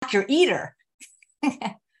Dr. Eater.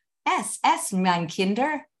 Mein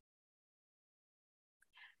Kinder.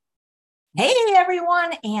 Hey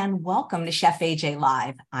everyone, and welcome to Chef AJ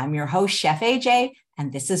Live. I'm your host, Chef AJ,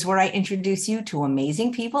 and this is where I introduce you to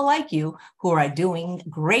amazing people like you who are doing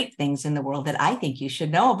great things in the world that I think you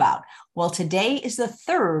should know about. Well, today is the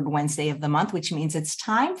third Wednesday of the month, which means it's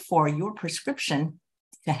time for your prescription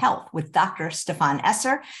to health with Dr. Stephan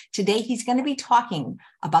Esser. Today, he's going to be talking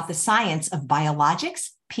about the science of biologics,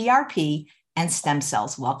 PRP, and stem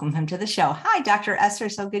cells. Welcome him to the show. Hi, Dr. Esser.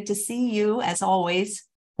 So good to see you, as always.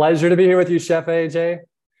 Pleasure to be here with you, Chef AJ.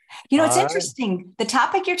 You know, it's interesting. The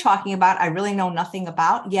topic you're talking about, I really know nothing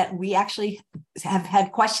about, yet we actually have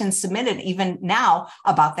had questions submitted even now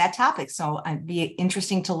about that topic. So it'd be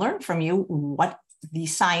interesting to learn from you what the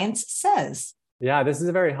science says. Yeah, this is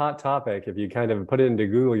a very hot topic. If you kind of put it into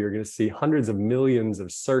Google, you're going to see hundreds of millions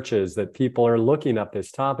of searches that people are looking up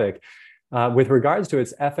this topic with regards to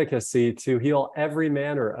its efficacy to heal every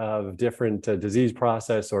manner of different disease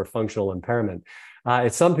process or functional impairment.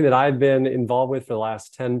 It's something that I've been involved with for the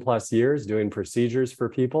last 10 plus years, doing procedures for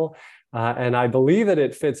people. And I believe that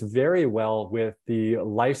it fits very well with the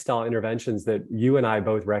lifestyle interventions that you and I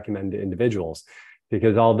both recommend to individuals.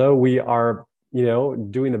 Because although we are,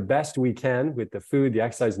 doing the best we can with the food, the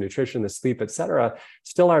exercise, nutrition, the sleep, et cetera,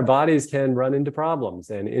 still our bodies can run into problems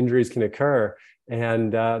and injuries can occur.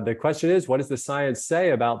 And the question is, what does the science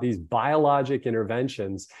say about these biologic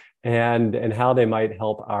interventions and how they might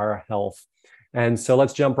help our health? And so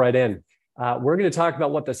let's jump right in. We're going to talk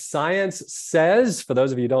about what the science says. For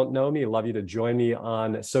those of you who don't know me, I'd love you to join me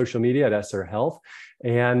on social media at Esser Health.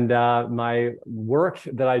 And my work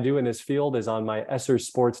that I do in this field is on my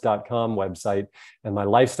essersports.com website. And my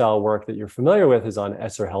lifestyle work that you're familiar with is on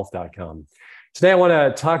esserhealth.com. Today, I want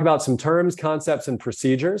to talk about some terms, concepts, and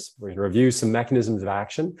procedures. We're going to review some mechanisms of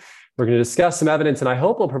action. We're going to discuss some evidence, and I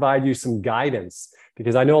hope we'll provide you some guidance,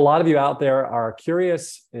 because I know a lot of you out there are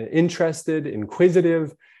curious, interested,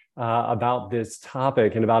 inquisitive about this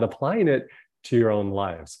topic and about applying it to your own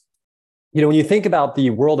lives. When you think about the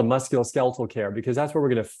world of musculoskeletal care, because that's where we're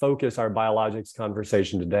going to focus our biologics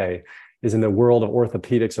conversation today, is in the world of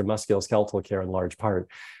orthopedics or musculoskeletal care in large part.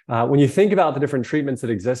 When you think about the different treatments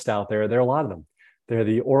that exist out there, there are a lot of them. There are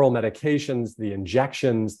the oral medications, the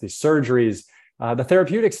injections, the surgeries, the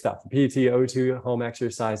therapeutic stuff, the PT, O2, home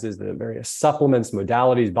exercises, the various supplements,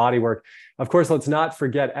 modalities, body work. Of course, let's not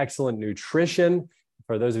forget excellent nutrition.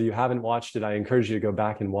 For those of you who haven't watched it, I encourage you to go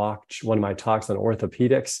back and watch one of my talks on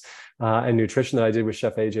orthopedics and nutrition that I did with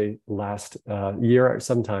Chef AJ last year or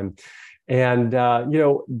sometime. And,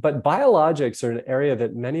 but biologics are an area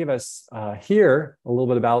that many of us hear a little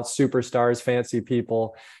bit about: superstars, fancy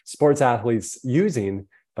people, sports athletes using.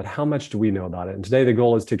 But how much do we know about it? And today the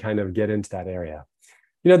goal is to kind of get into that area.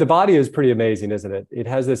 The body is pretty amazing, isn't it? It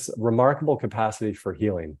has this remarkable capacity for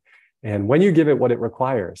healing. And when you give it what it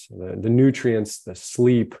requires, the nutrients, the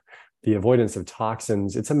sleep, the avoidance of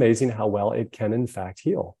toxins, it's amazing how well it can in fact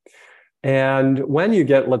heal. And when you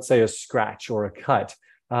get, let's say, a scratch or a cut,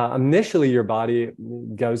 initially your body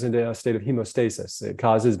goes into a state of hemostasis. It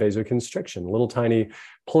causes vasoconstriction. Little tiny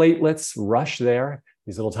platelets rush there,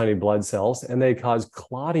 these little tiny blood cells, and they cause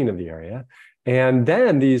clotting of the area. And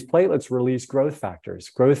then these platelets release growth factors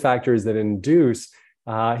that induce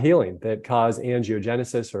healing, that cause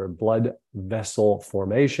angiogenesis or blood vessel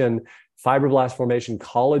formation, fibroblast formation,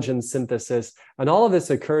 collagen synthesis. And all of this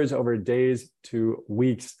occurs over days to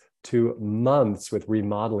weeks to months with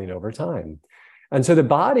remodeling over time. And so the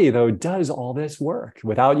body, though, does all this work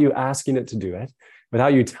without you asking it to do it,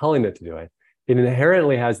 without you telling it to do it. It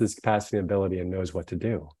inherently has this capacity and ability and knows what to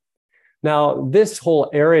do. Now, this whole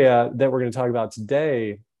area that we're going to talk about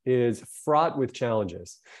today is fraught with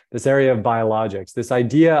challenges. This area of biologics, this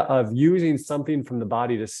idea of using something from the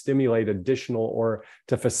body to stimulate additional or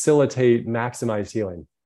to facilitate, maximize healing.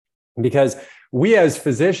 Because we as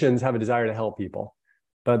physicians have a desire to help people,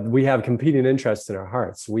 but we have competing interests in our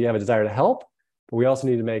hearts. We have a desire to help, but we also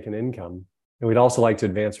need to make an income. And we'd also like to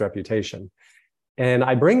advance reputation. And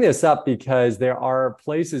I bring this up because there are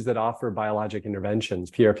places that offer biologic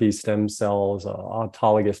interventions, PRP, stem cells,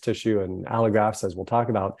 autologous tissue, and allografts, as we'll talk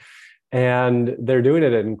about. And they're doing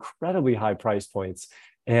it at incredibly high price points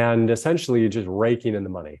and essentially just raking in the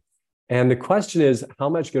money. And the question is, how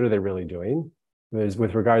much good are they really doing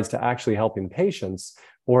with regards to actually helping patients,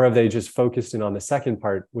 or have they just focused in on the second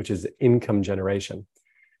part, which is income generation?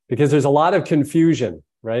 Because there's a lot of confusion,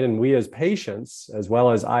 right? And we as patients, as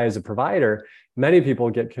well as I as a provider, many people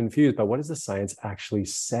get confused by what does the science actually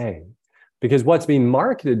say? Because what's being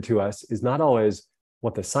marketed to us is not always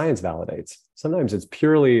what the science validates. Sometimes it's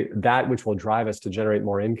purely that which will drive us to generate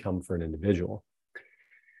more income for an individual.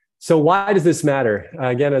 So why does this matter?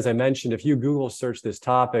 Again, as I mentioned, if you Google search this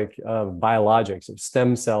topic of biologics, of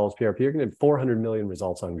stem cells, PRP, you're going to have 400 million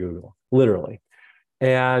results on Google, literally.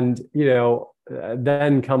 And,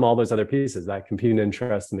 then come all those other pieces, that competing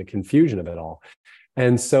interest and the confusion of it all.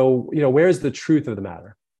 And so, where's the truth of the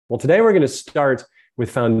matter? Well, today we're going to start with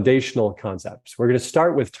foundational concepts. We're going to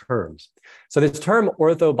start with terms. So this term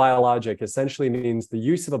orthobiologic essentially means the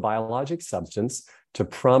use of a biologic substance to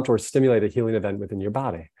prompt or stimulate a healing event within your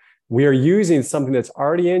body. We are using something that's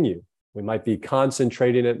already in you. We might be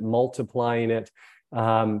concentrating it, multiplying it,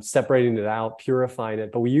 separating it out, purifying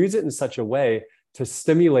it, but we use it in such a way to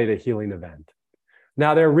stimulate a healing event.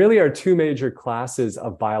 Now, there really are two major classes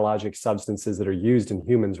of biologic substances that are used in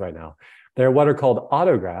humans right now. They're what are called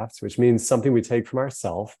autografts, which means something we take from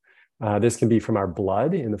ourselves. This can be from our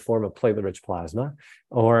blood in the form of platelet-rich plasma,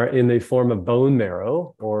 or in the form of bone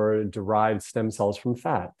marrow or derived stem cells from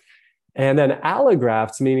fat. And then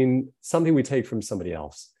allografts, meaning something we take from somebody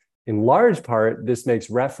else. In large part, this makes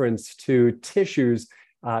reference to tissues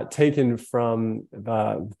taken from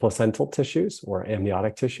placental tissues or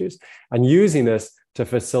amniotic tissues, and using this to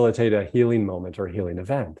facilitate a healing moment or healing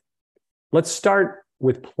event. Let's start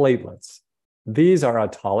with platelets. These are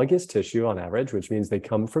autologous tissue on average, which means they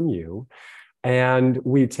come from you. And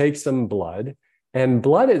we take some blood, and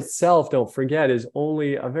blood itself, don't forget, is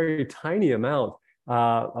only a very tiny amount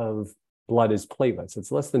of blood is platelets.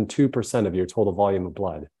 It's less than 2% of your total volume of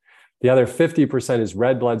blood. The other 50% is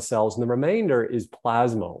red blood cells, and the remainder is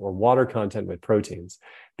plasma or water content with proteins.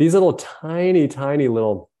 These little tiny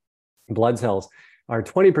little blood cells are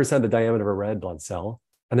 20% the diameter of a red blood cell,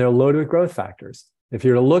 and they're loaded with growth factors. If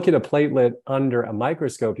you were to look at a platelet under a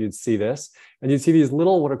microscope, you'd see this, and you'd see these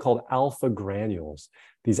little, what are called alpha granules.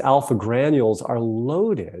 These alpha granules are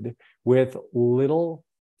loaded with little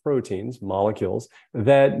proteins, molecules,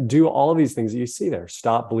 that do all of these things that you see there.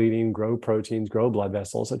 Stop bleeding, grow proteins, grow blood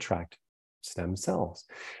vessels, attract stem cells.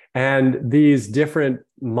 And these different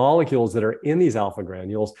molecules that are in these alpha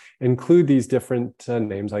granules include these different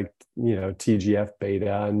names like, TGF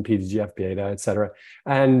beta and PDGF beta, et cetera,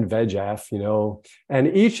 and VEGF, and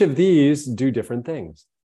each of these do different things.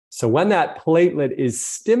 So when that platelet is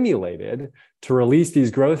stimulated to release these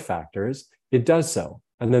growth factors, it does so.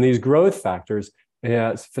 And then these growth factors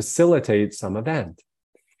facilitate some event.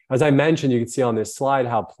 As I mentioned, you can see on this slide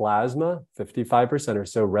how plasma, 55% or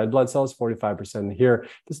so, red blood cells, 45%, and here,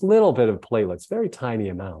 this little bit of platelets, very tiny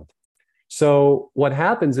amount. So what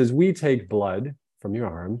happens is we take blood from your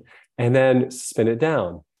arm and then spin it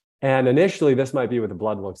down. And initially, this might be what the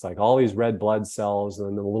blood looks like, all these red blood cells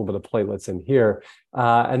and a little bit of platelets in here.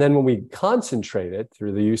 And then when we concentrate it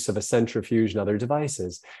through the use of a centrifuge and other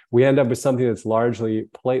devices, we end up with something that's largely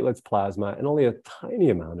platelets, plasma, and only a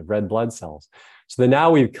tiny amount of red blood cells. So then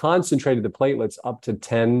now we've concentrated the platelets up to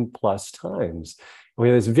 10 plus times. We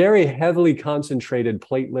have this very heavily concentrated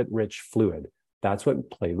platelet-rich fluid. That's what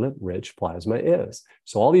platelet-rich plasma is.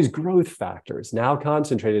 So all these growth factors now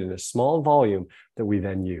concentrated in a small volume that we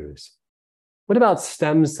then use. What about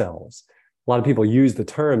stem cells? A lot of people use the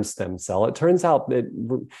term stem cell. It turns out that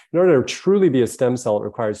in order to truly be a stem cell, it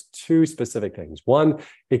requires two specific things. One,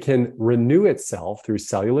 it can renew itself through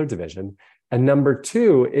cellular division. And number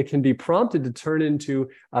two, it can be prompted to turn into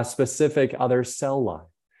a specific other cell line.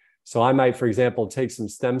 So I might, for example, take some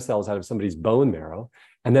stem cells out of somebody's bone marrow,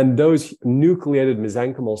 and then those nucleated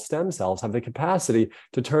mesenchymal stem cells have the capacity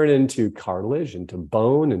to turn into cartilage, into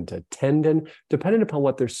bone, into tendon, depending upon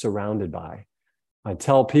what they're surrounded by. I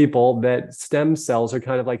tell people that stem cells are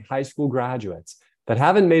kind of like high school graduates that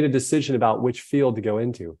haven't made a decision about which field to go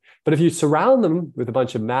into. But if you surround them with a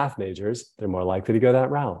bunch of math majors, they're more likely to go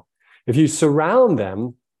that route. If you surround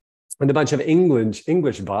them with a bunch of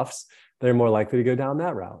English buffs, they're more likely to go down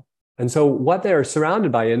that route. And so what they're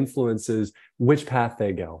surrounded by influences which path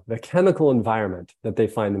they go, the chemical environment that they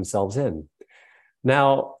find themselves in.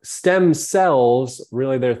 Now, stem cells,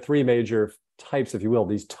 really, there are three major types, if you will.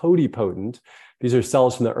 These totipotent, these are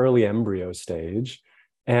cells from the early embryo stage,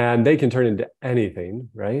 and they can turn into anything,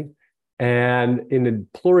 right? And in the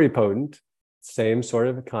pluripotent, same sort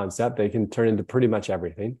of a concept, they can turn into pretty much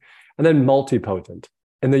everything. And then multipotent.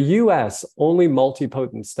 In the US, only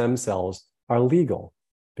multipotent stem cells are legal.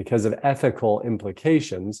 Because of ethical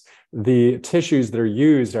implications, the tissues that are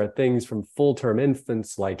used are things from full-term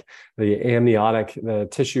infants, like the amniotic, the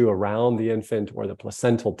tissue around the infant, or the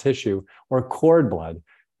placental tissue, or cord blood,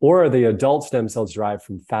 or the adult stem cells derived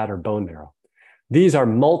from fat or bone marrow. These are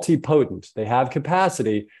multipotent. They have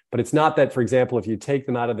capacity, but it's not that, for example, if you take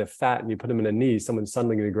them out of the fat and you put them in a knee, someone's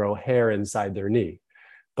suddenly going to grow hair inside their knee.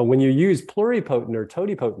 But when you use pluripotent or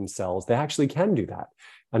totipotent cells, they actually can do that.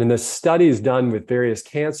 And in the studies done with various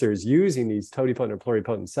cancers using these totipotent or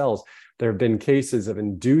pluripotent cells, there have been cases of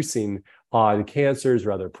inducing odd cancers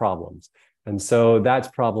or other problems. And so that's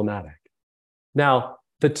problematic. Now,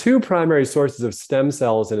 the two primary sources of stem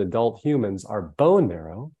cells in adult humans are bone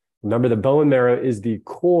marrow. Remember, the bone marrow is the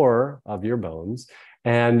core of your bones,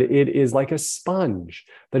 and it is like a sponge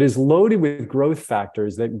that is loaded with growth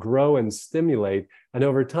factors that grow and stimulate. And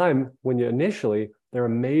over time, initially, they're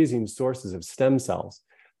amazing sources of stem cells.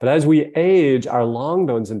 But as we age, our long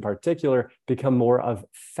bones in particular become more of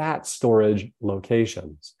fat storage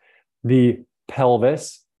locations. The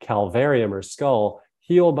pelvis, calvarium or skull,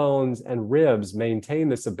 heel bones, and ribs maintain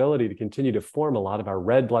this ability to continue to form a lot of our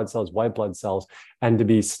red blood cells, white blood cells, and to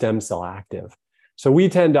be stem cell active. So we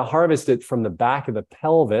tend to harvest it from the back of the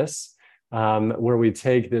pelvis, where we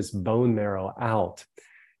take this bone marrow out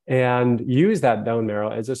and use that bone marrow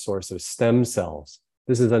as a source of stem cells.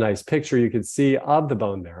 This is a nice picture you can see of the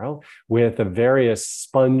bone marrow with a various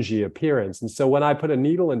spongy appearance. And so when I put a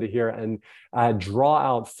needle into here and draw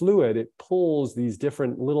out fluid, it pulls these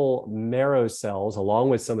different little marrow cells along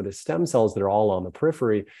with some of the stem cells that are all on the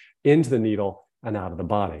periphery into the needle and out of the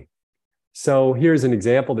body. So here's an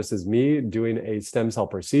example. This is me doing a stem cell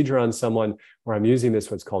procedure on someone where I'm using this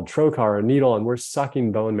what's called trocar, a needle, and we're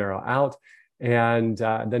sucking bone marrow out. And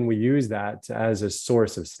then we use that as a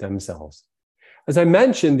source of stem cells. As I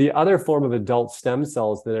mentioned, the other form of adult stem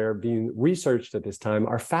cells that are being researched at this time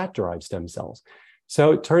are fat-derived stem cells.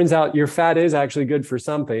 So it turns out your fat is actually good for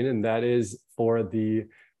something, and that is for the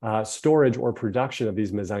storage or production of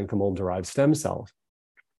these mesenchymal-derived stem cells.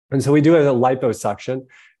 And so we do a liposuction,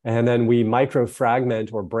 and then we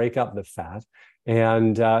microfragment or break up the fat,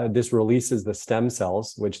 and this releases the stem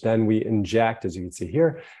cells, which then we inject, as you can see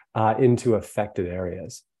here, into affected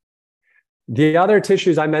areas. The other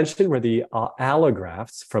tissues I mentioned were the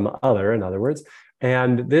allografts from other, in other words,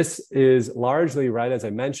 and this is largely, right, as I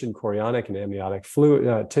mentioned, chorionic and amniotic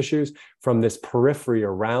fluid tissues from this periphery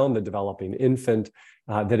around the developing infant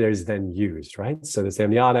that is then used, right? So this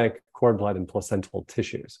amniotic, cord blood, and placental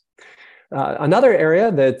tissues. Another area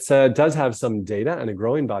that does have some data and a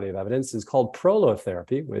growing body of evidence is called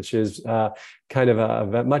prolotherapy, which is kind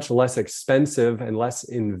of a much less expensive and less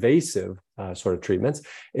invasive sort of treatments,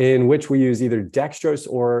 in which we use either dextrose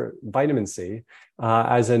or vitamin C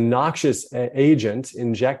as a noxious agent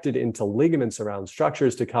injected into ligaments around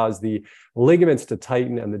structures to cause the ligaments to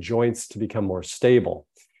tighten and the joints to become more stable.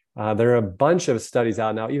 There are a bunch of studies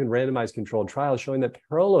out now, even randomized controlled trials, showing that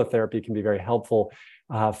prolotherapy can be very helpful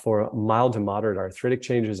for mild to moderate arthritic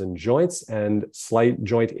changes in joints and slight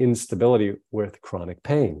joint instability with chronic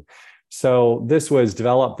pain. So this was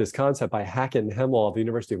developed, this concept, by Hackett and Hemwall of the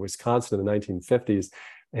University of Wisconsin in the 1950s,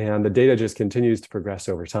 and the data just continues to progress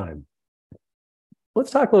over time.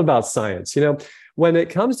 Let's talk a little about science. You know, when it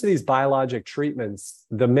comes to these biologic treatments,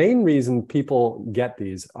 the main reason people get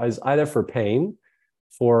these is either for pain,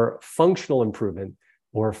 for functional improvement,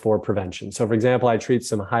 or for prevention. So for example, I treat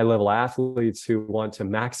some high-level athletes who want to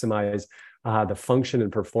maximize the function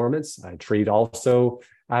and performance. I treat also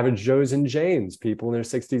average Joes and Janes, people in their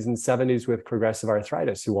 60s and 70s with progressive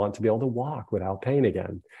arthritis who want to be able to walk without pain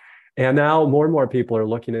again. And now more and more people are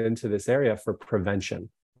looking into this area for prevention.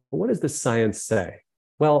 But what does the science say?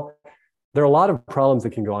 Well, there are a lot of problems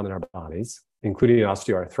that can go on in our bodies, including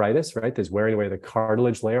osteoarthritis, right? There's wearing away the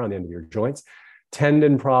cartilage layer on the end of your joints,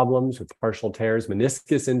 tendon problems with partial tears,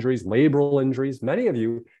 meniscus injuries, labral injuries. Many of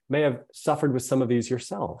you may have suffered with some of these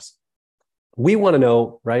yourselves. We want to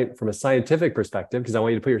know, right, from a scientific perspective, because I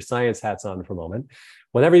want you to put your science hats on for a moment.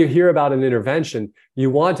 Whenever you hear about an intervention, you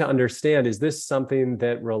want to understand, is this something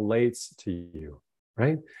that relates to you,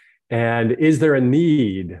 right? And is there a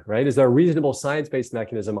need, right? Is there a reasonable science-based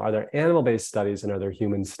mechanism? Are there animal-based studies and are there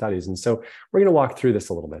human studies? And so we're going to walk through this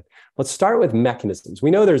a little bit. Let's start with mechanisms.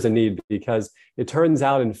 We know there's a need because it turns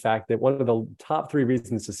out, in fact, that one of the top 3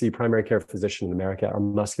 reasons to see primary care physician in America are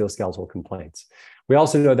musculoskeletal complaints. We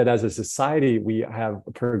also know that as a society, we have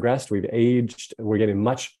progressed, we've aged, we're getting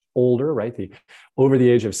much older, right? Over the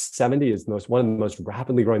age of 70 is one of the most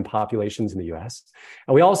rapidly growing populations in the US.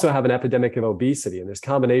 And we also have an epidemic of obesity, and this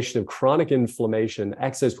combination of chronic inflammation,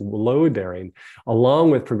 excess load bearing,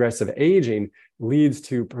 along with progressive aging, leads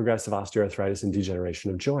to progressive osteoarthritis and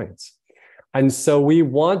degeneration of joints. And so we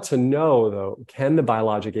want to know, though, can the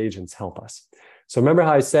biologic agents help us? So remember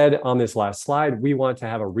how I said on this last slide, we want to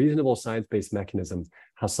have a reasonable science-based mechanism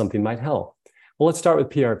how something might help. Well, let's start with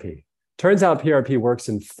PRP. Turns out PRP works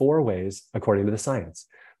in 4 ways according to the science.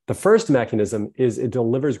 The first mechanism is it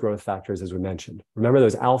delivers growth factors, as we mentioned. Remember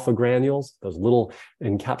those alpha granules, those little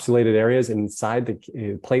encapsulated areas inside the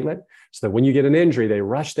platelet? So that when you get an injury, they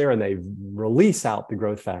rush there and they release out the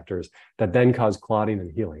growth factors that then cause clotting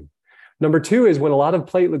and healing. Number two is when a lot of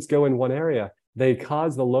platelets go in one area, they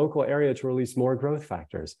cause the local area to release more growth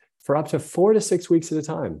factors for up to 4 to 6 weeks at a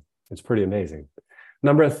time. It's pretty amazing.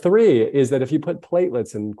 Number three is that if you put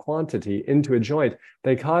platelets in quantity into a joint,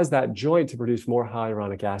 they cause that joint to produce more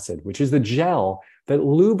hyaluronic acid, which is the gel that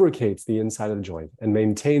lubricates the inside of the joint and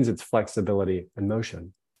maintains its flexibility and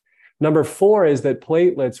motion. Number four is that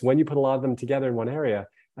platelets, when you put a lot of them together in one area,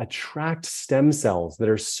 attract stem cells that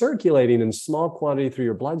are circulating in small quantity through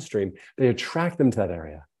your bloodstream. They attract them to that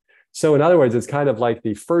area. So in other words, it's kind of like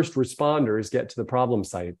the first responders get to the problem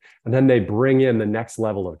site, and then they bring in the next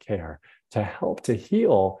level of care to help to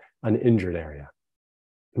heal an injured area.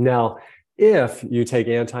 Now, if you take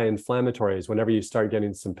anti-inflammatories whenever you start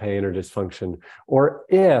getting some pain or dysfunction, or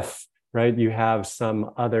if you have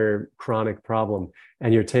some other chronic problem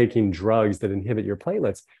and you're taking drugs that inhibit your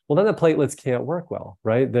platelets, well, then the platelets can't work well,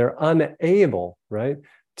 right? They're unable,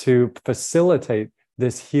 to facilitate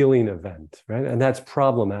this healing event, right? And that's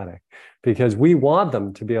problematic because we want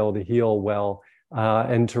them to be able to heal well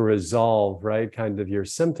and to resolve, kind of your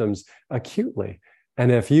symptoms acutely.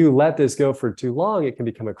 And if you let this go for too long, it can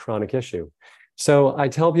become a chronic issue. So I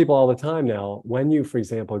tell people all the time now, when you, for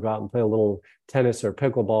example, go out and play a little tennis or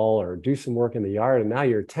pickleball or do some work in the yard, and now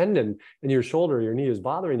your tendon in your shoulder or your knee is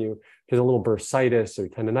bothering you because a little bursitis or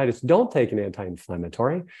tendonitis, don't take an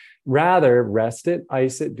anti-inflammatory. Rather, rest it,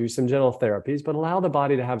 ice it, do some gentle therapies, but allow the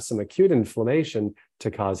body to have some acute inflammation to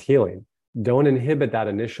cause healing. Don't inhibit that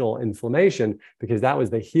initial inflammation because that was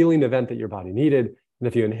the healing event that your body needed. And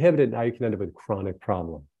if you inhibit it, now you can end up with a chronic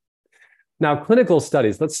problem. Now, clinical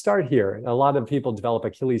studies, let's start here. A lot of people develop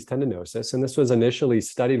Achilles tendinosis, and this was initially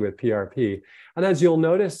studied with PRP. And as you'll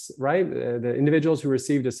notice, the individuals who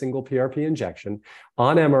received a single PRP injection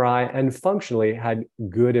on MRI and functionally had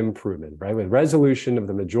good improvement, with resolution of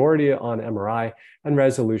the majority on MRI and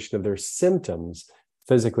resolution of their symptoms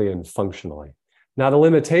physically and functionally. Now, the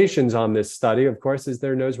limitations on this study, of course, is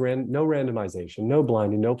there no randomization, no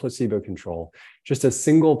blinding, no placebo control, just a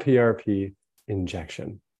single PRP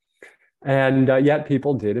injection. And yet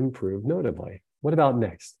people did improve notably. What about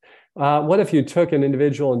next? What if you took an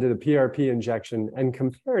individual and did a PRP injection and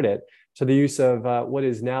compared it to the use of what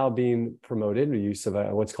is now being promoted, the use of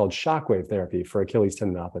what's called shockwave therapy for Achilles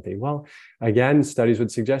tendinopathy? Well, again, studies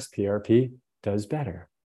would suggest PRP does better.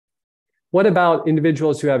 What about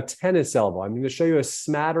individuals who have tennis elbow? I'm going to show you a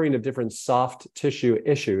smattering of different soft tissue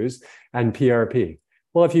issues and PRP.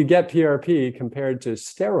 Well, if you get PRP compared to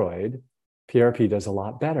steroid, PRP does a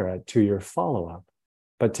lot better at 2-year follow-up.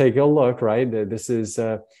 But take a look, This is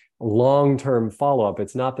a long-term follow-up.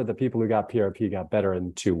 It's not that the people who got PRP got better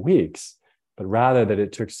in 2 weeks, but rather that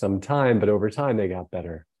it took some time, but over time they got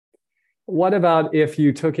better. What about if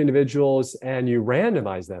you took individuals and you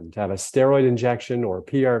randomized them to have a steroid injection or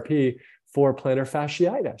PRP for plantar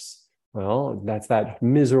fasciitis? Well, that's that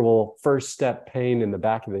miserable first step pain in the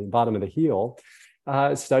bottom of the heel.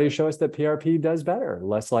 Studies show us that PRP does better,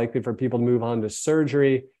 less likely for people to move on to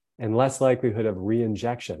surgery and less likelihood of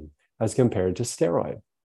re-injection as compared to steroid.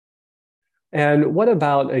 And what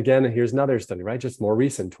about, again, here's another study, just more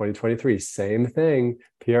recent, 2023, same thing,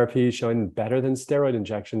 PRP showing better than steroid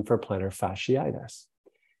injection for plantar fasciitis.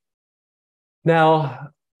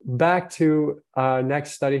 Now, back to our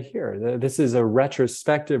next study here. This is a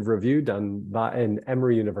retrospective review done in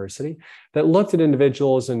Emory University that looked at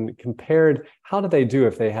individuals and compared how did they do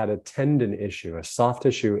if they had a tendon issue, a soft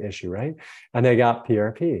tissue issue, and they got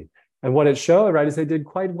PRP. And what it showed, is they did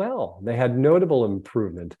quite well. They had notable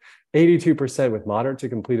improvement, 82% with moderate to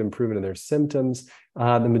complete improvement in their symptoms,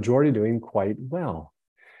 the majority doing quite well.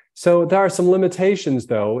 So there are some limitations,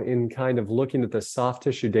 though, in kind of looking at the soft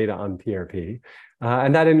tissue data on PRP.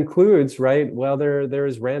 And that includes, well, there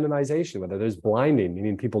is randomization, whether there's blinding,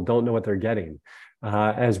 meaning people don't know what they're getting,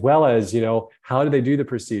 as well as, how do they do the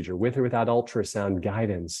procedure with or without ultrasound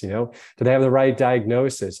guidance? Do they have the right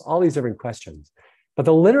diagnosis? All these different questions. But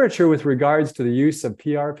the literature with regards to the use of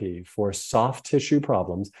PRP for soft tissue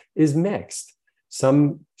problems is mixed.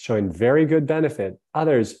 Some showing very good benefit,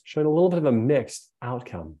 others showing a little bit of a mixed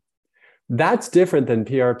outcome. That's different than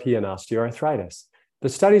PRP and osteoarthritis. The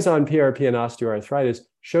studies on PRP and osteoarthritis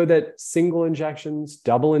show that single injections,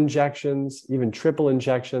 double injections, even triple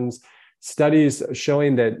injections, studies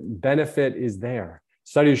showing that benefit is there.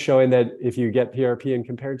 Studies showing that if you get PRP and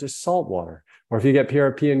compared to salt water, or if you get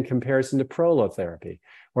PRP in comparison to prolotherapy,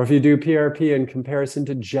 or if you do PRP in comparison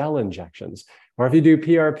to gel injections, Or if you do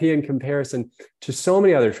PRP in comparison to so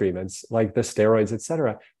many other treatments like the steroids, et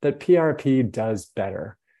cetera, that PRP does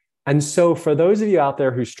better. And so for those of you out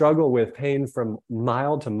there who struggle with pain from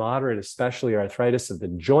mild to moderate, especially arthritis of the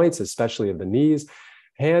joints, especially of the knees,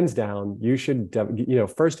 hands down, you should,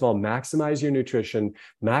 first of all, maximize your nutrition,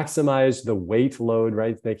 maximize the weight load,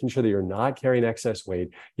 right? Making sure that you're not carrying excess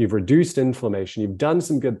weight. You've reduced inflammation. You've done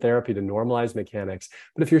some good therapy to normalize mechanics.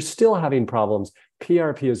 But if you're still having problems,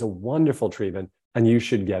 PRP is a wonderful treatment and you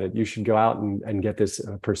should get it. You should go out and get this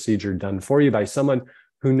procedure done for you by someone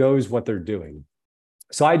who knows what they're doing.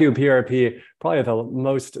 So I do PRP probably at the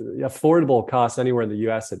most affordable cost anywhere in the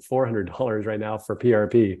US at $400 right now for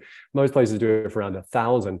PRP. Most places do it for around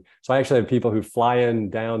 $1,000. So I actually have people who fly in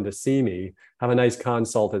down to see me, have a nice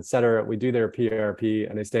consult, et cetera. We do their PRP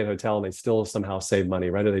and they stay in a hotel and they still somehow save money,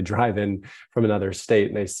 right? Or they drive in from another state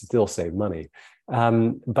and they still save money.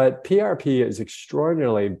 But PRP is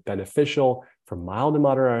extraordinarily beneficial for mild to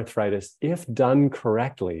moderate arthritis if done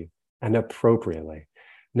correctly and appropriately.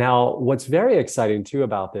 Now, what's very exciting too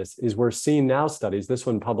about this is we're seeing now studies, this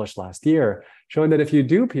one published last year, showing that if you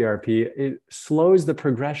do PRP, it slows the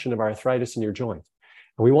progression of arthritis in your joint.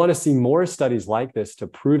 And we want to see more studies like this to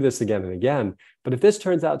prove this again and again. But if this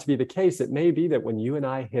turns out to be the case, it may be that when you and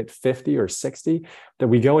I hit 50 or 60, that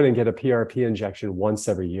we go in and get a PRP injection once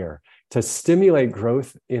every year to stimulate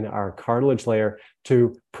growth in our cartilage layer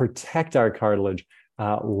to protect our cartilage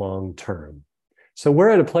long term. So we're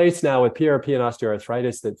at a place now with PRP and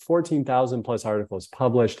osteoarthritis that 14,000 plus articles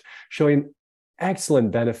published showing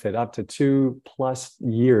excellent benefit up to 2+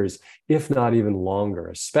 years, if not even longer,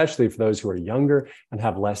 especially for those who are younger and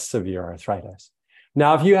have less severe arthritis.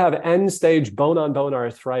 Now, if you have end-stage bone-on-bone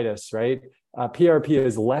arthritis, right, PRP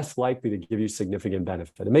is less likely to give you significant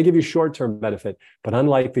benefit. It may give you short-term benefit, but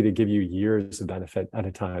unlikely to give you years of benefit at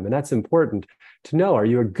a time. And that's important to know. Are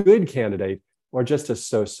you a good candidate or just a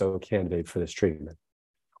so-so candidate for this treatment?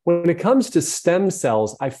 When it comes to stem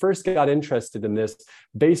cells, I first got interested in this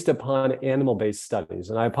based upon animal-based studies.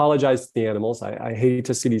 And I apologize to the animals. I hate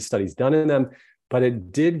to see these studies done in them, but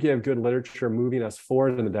it did give good literature moving us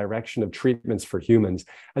forward in the direction of treatments for humans.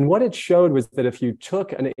 And what it showed was that if you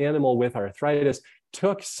took an animal with arthritis,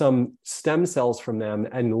 took some stem cells from them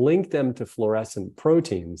and linked them to fluorescent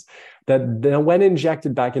proteins, that when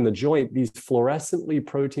injected back in the joint, these fluorescently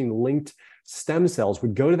protein-linked stem cells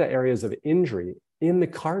would go to the areas of injury in the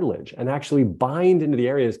cartilage and actually bind into the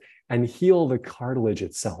areas and heal the cartilage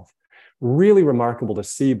itself. Really remarkable to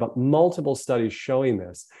see, but multiple studies showing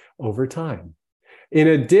this over time. In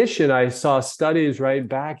addition, I saw studies right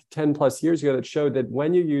back 10+ years ago that showed that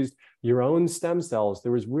when you used your own stem cells,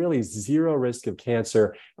 there was really zero risk of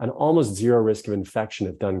cancer and almost zero risk of infection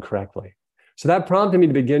if done correctly. So that prompted me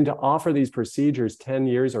to begin to offer these procedures 10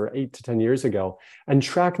 years or 8 to 10 years ago and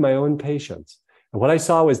track my own patients. And what I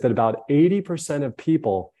saw was that about 80% of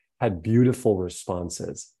people had beautiful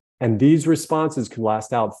responses. And these responses could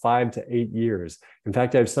last out 5 to 8 years. In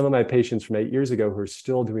fact, I have some of my patients from 8 years ago who are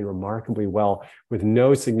still doing remarkably well with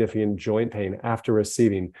no significant joint pain after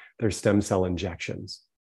receiving their stem cell injections.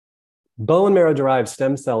 Bone marrow-derived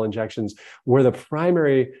stem cell injections were the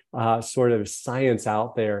primary sort of science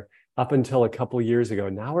out there up until a couple of years ago.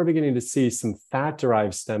 Now we're beginning to see some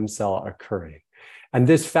fat-derived stem cell occurring. And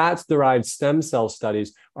this fat-derived stem cell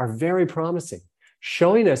studies are very promising,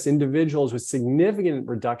 showing us individuals with significant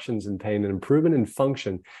reductions in pain and improvement in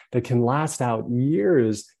function that can last out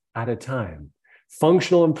years at a time.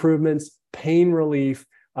 Functional improvements, pain relief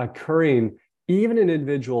occurring even in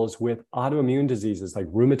individuals with autoimmune diseases like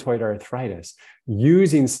rheumatoid arthritis,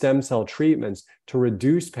 using stem cell treatments to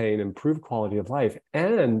reduce pain, improve quality of life,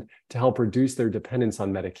 and to help reduce their dependence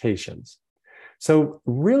on medications. So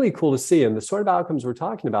really cool to see. And the sort of outcomes we're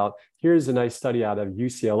talking about, here's a nice study out of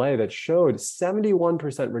UCLA that showed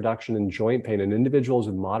 71% reduction in joint pain in individuals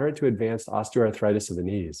with moderate to advanced osteoarthritis of the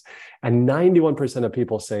knees, and 91% of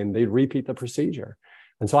people saying they'd repeat the procedure.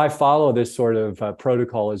 And so I follow this sort of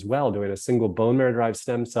protocol as well, doing a single bone marrow-derived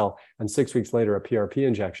stem cell and 6 weeks later a PRP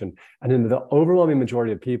injection, and in the overwhelming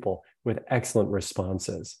majority of people with excellent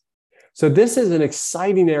responses. So this is an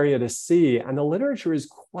exciting area to see, and the literature is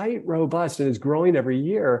quite robust and is growing every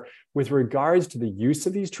year with regards to the use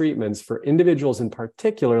of these treatments for individuals in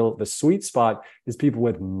particular. The sweet spot is people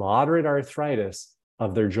with moderate arthritis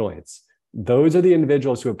of their joints. Those are the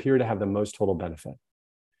individuals who appear to have the most total benefit.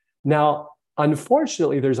 Now,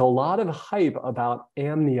 unfortunately, there's a lot of hype about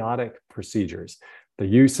amniotic procedures, the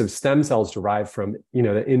use of stem cells derived from,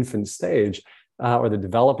 the infant stage or the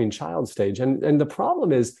developing child stage. And the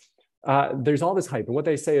problem is there's all this hype. And what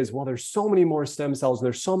they say is, well, there's so many more stem cells, and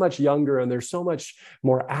they're so much younger, and they're so much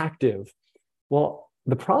more active. Well,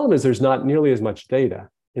 The problem is there's not nearly as much data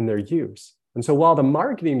in their use. And so while the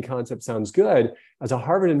marketing concept sounds good, as a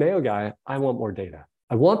Harvard and Mayo guy, I want more data.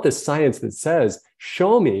 I want the science that says,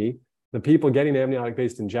 show me the people getting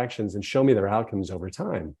amniotic-based injections and show me their outcomes over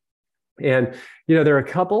time. And,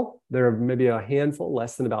 there are maybe a handful,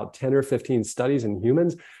 less than about 10 or 15 studies in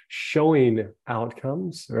humans showing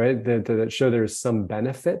outcomes, right? That show there's some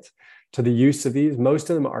benefit to the use of these. Most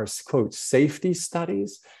of them are, quote, safety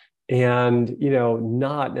studies and,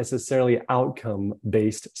 not necessarily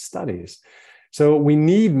outcome-based studies. So we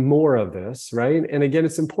need more of this, right? And again,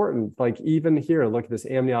 it's important. Like even here, look at this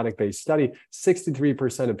amniotic-based study,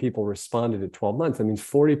 63% of people responded at 12 months. That means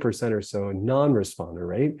 40% or so non-responder,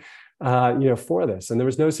 right? For this. And there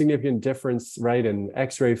was no significant difference, right, in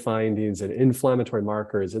X-ray findings and inflammatory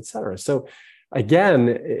markers, et cetera. So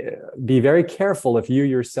again, be very careful if you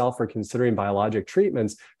yourself are considering biologic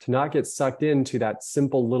treatments to not get sucked into that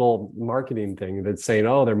simple little marketing thing that's saying,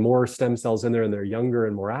 oh, there are more stem cells in there and they're younger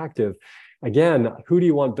and more active. Again, who do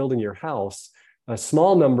you want building your house? A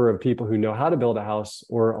small number of people who know how to build a house,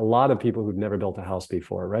 or a lot of people who've never built a house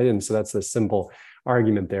before, right? And so that's the simple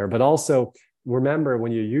argument there. But also, remember,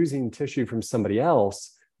 when you're using tissue from somebody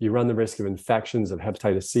else, you run the risk of infections of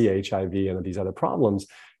hepatitis C, HIV, and these other problems,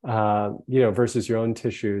 versus your own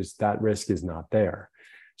tissues. That risk is not there.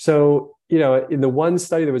 So, in the one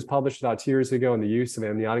study that was published about 2 years ago on the use of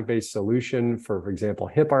amniotic-based solution for example,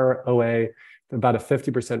 hip OA, about a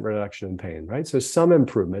 50% reduction in pain, right? So some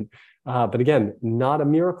improvement, but again, not a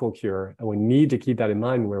miracle cure. And we need to keep that in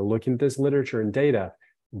mind when we're looking at this literature and data.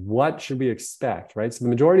 What should we expect, right? So the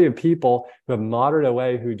majority of people who have moderate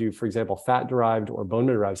OA who do, for example, fat-derived or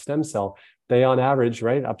bone-derived stem cell, they on average,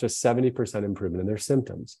 right, up to 70% improvement in their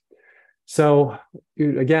symptoms. So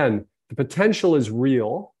again, the potential is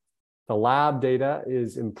real. The lab data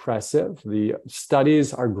is impressive. The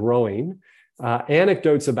studies are growing.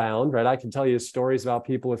 Anecdotes abound, right? I can tell you stories about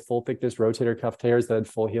people with full thickness rotator cuff tears that had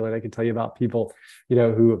full healing. I can tell you about people,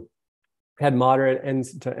 who had moderate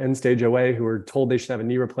to end stage OA who were told they should have a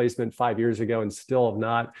knee replacement 5 years ago and still have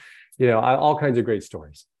not, all kinds of great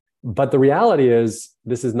stories. But the reality is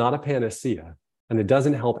this is not a panacea and it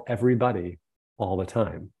doesn't help everybody all the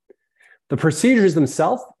time. The procedures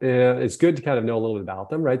themselves, it's good to kind of know a little bit about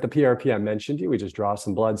them, right? The PRP I mentioned to you, we just draw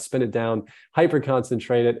some blood, spin it down,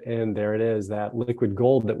 hyperconcentrate it, and there it is, that liquid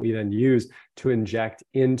gold that we then use to inject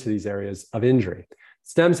into these areas of injury.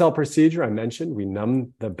 Stem cell procedure, I mentioned, we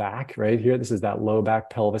numb the back right here. This is that low back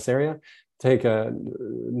pelvis area. Take a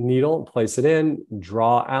needle, place it in,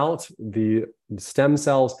 draw out the stem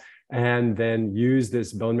cells, and then use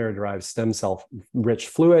this bone marrow-derived stem cell rich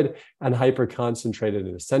fluid and hyperconcentrate it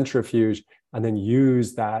in a centrifuge, and then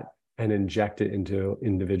use that and inject it into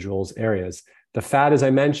individuals' areas. The fat, as I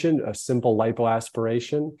mentioned, a simple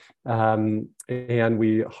lipoaspiration, and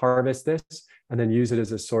we harvest this and then use it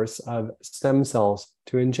as a source of stem cells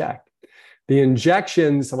to inject. The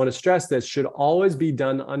injections, I want to stress this, should always be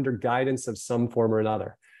done under guidance of some form or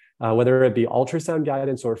another, whether it be ultrasound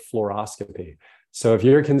guidance or fluoroscopy. So if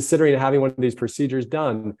you're considering having one of these procedures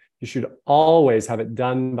done, you should always have it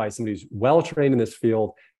done by somebody who's well-trained in this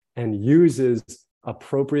field and uses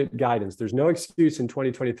appropriate guidance. There's no excuse in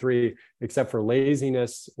 2023, except for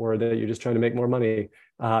laziness or that you're just trying to make more money,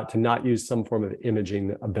 to not use some form of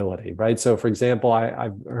imaging ability, right? So for example,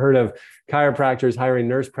 I've heard of chiropractors hiring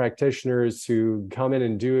nurse practitioners who come in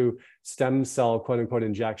and do stem cell, quote unquote,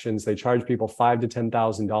 injections. They charge people $5,000 to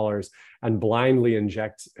 $10,000 and blindly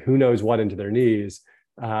inject who knows what into their knees,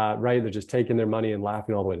 right? They're just taking their money and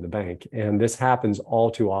laughing all the way to the bank. And this happens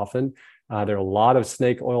all too often. There are a lot of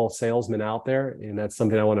snake oil salesmen out there, and that's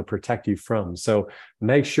something I want to protect you from. So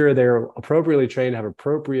make sure they're appropriately trained, have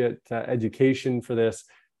appropriate education for this.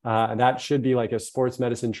 And that should be like a sports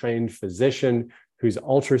medicine trained physician who's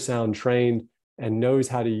ultrasound trained and knows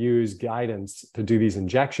how to use guidance to do these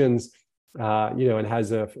injections, and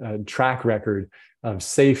has a track record of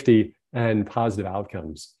safety and positive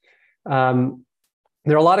outcomes.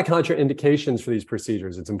 There are a lot of contraindications for these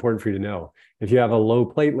procedures. It's important for you to know. If you have a low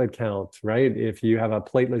platelet count, right? If you have a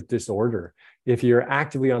platelet disorder, if you're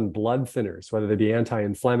actively on blood thinners, whether they be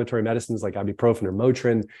anti-inflammatory medicines like ibuprofen or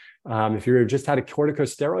Motrin, if you've just had a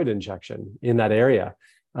corticosteroid injection in that area,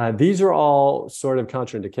 these are all sort of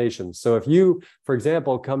contraindications. So if you, for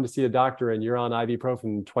example, come to see a doctor and you're on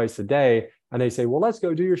ibuprofen twice a day, and they say, well, let's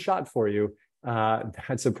go do your shot for you,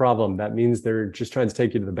 that's a problem. That means they're just trying to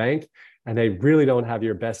take you to the bank, and they really don't have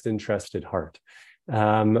your best interest at heart.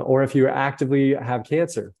 Or if you actively have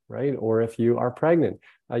cancer, right? Or if you are pregnant,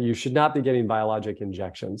 you should not be getting biologic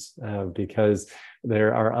injections because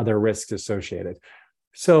there are other risks associated.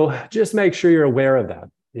 So just make sure you're aware of that.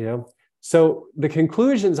 So the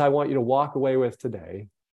conclusions I want you to walk away with today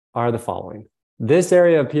are the following. This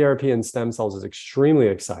area of PRP and stem cells is extremely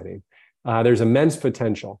exciting. There's immense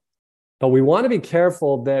potential, but we want to be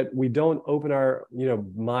careful that we don't open our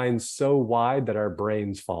minds so wide that our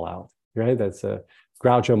brains fall out, right? That's a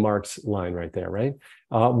Groucho Marx line right there, right?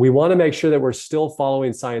 We want to make sure that we're still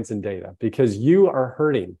following science and data, because you are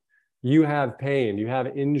hurting. You have pain, you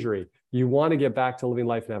have injury. You want to get back to living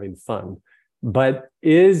life and having fun. But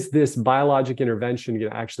is this biologic intervention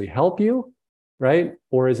going to actually help you, right?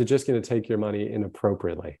 Or is it just going to take your money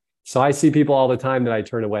inappropriately? So I see people all the time that I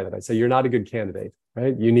turn away, that I say, you're not a good candidate,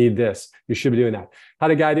 right? You need this. You should be doing that.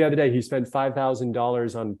 Had a guy the other day, he spent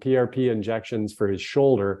 $5,000 on PRP injections for his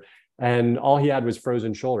shoulder, and all he had was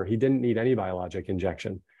frozen shoulder. He didn't need any biologic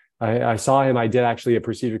injection. I saw him. I did actually a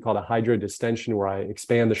procedure called a hydrodistension, where I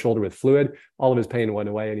expand the shoulder with fluid. All of his pain went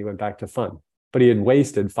away and he went back to fun. But he had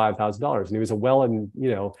wasted $5,000, and he was a well and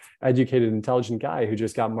educated, intelligent guy who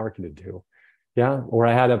just got marketed to. Yeah. Or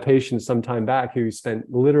I had a patient some time back who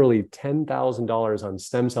spent literally $10,000 on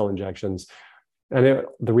stem cell injections. And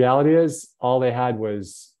the reality is all they had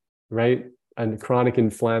was, right, a chronic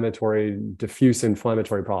inflammatory, diffuse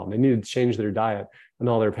inflammatory problem. They needed to change their diet and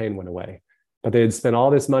all their pain went away. But they had spent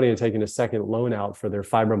all this money and taken a second loan out for their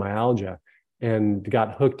fibromyalgia and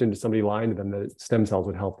got hooked into somebody lying to them that stem cells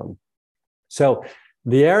would help them. So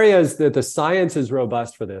the areas that the science is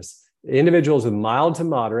robust for this, individuals with mild to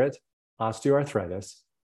moderate osteoarthritis,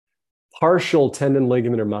 partial tendon,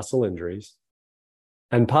 ligament, or muscle injuries,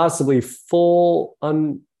 and possibly full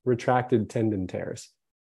unretracted tendon tears.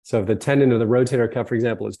 So if the tendon of the rotator cuff, for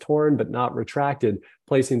example, is torn but not retracted,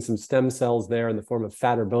 placing some stem cells there in the form of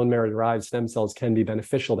fat or bone marrow-derived stem cells can be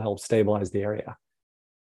beneficial to help stabilize the area.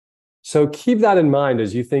 So keep that in mind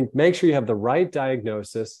as you think. Make sure you have the right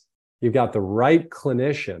diagnosis, you've got the right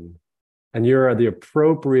clinician, and you're the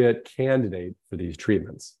appropriate candidate for these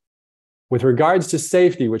treatments. With regards to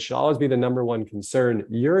safety, which should always be the number one concern,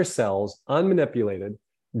 your cells, unmanipulated,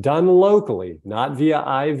 done locally, not via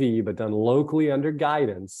IV, but done locally under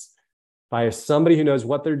guidance by somebody who knows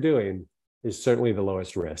what they're doing, is certainly the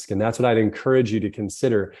lowest risk. And that's what I'd encourage you to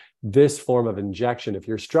consider this form of injection if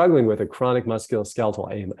you're struggling with a chronic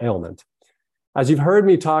musculoskeletal ailment. As you've heard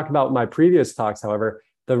me talk about in my previous talks, however,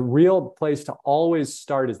 the real place to always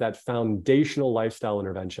start is that foundational lifestyle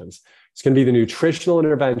interventions. It's going to be the nutritional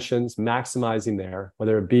interventions, maximizing there,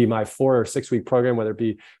 whether it be my 4 or 6 week program, whether it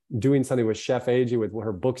be doing something with Chef AJ with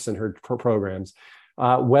her books and her programs,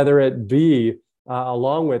 whether it be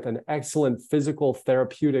along with an excellent physical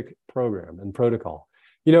therapeutic program and protocol.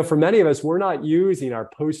 For many of us, we're not using our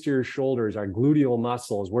posterior shoulders, our gluteal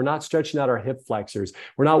muscles. We're not stretching out our hip flexors.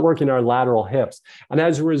 We're not working our lateral hips. And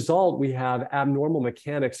as a result, we have abnormal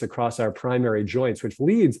mechanics across our primary joints, which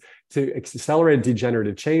leads to accelerated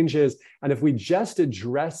degenerative changes. And if we just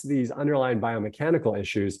address these underlying biomechanical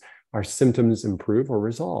issues, our symptoms improve or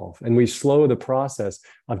resolve, and we slow the process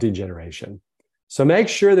of degeneration. So make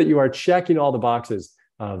sure that you are checking all the boxes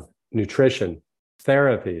of nutrition,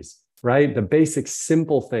 therapies, right? The basic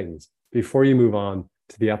simple things before you move on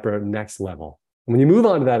to the upper next level. And when you move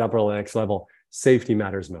on to that upper next level, safety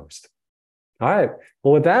matters most. All right.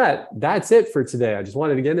 Well, with that, that's it for today. I just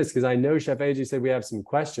wanted to get this because I know Chef AJ said we have some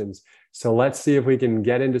questions. So let's see if we can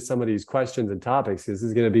get into some of these questions and topics. This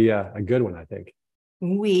is going to be a good one, I think.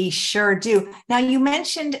 We sure do. Now, you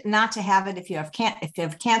mentioned not to have it if you have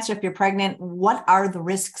cancer, if you're pregnant. What are the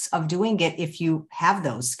risks of doing it if you have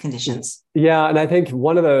those conditions? Yeah, and I think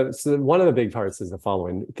one of the big parts is the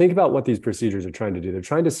following. Think about what these procedures are trying to do. They're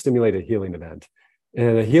trying to stimulate a healing event,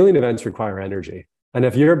 and healing events require energy. And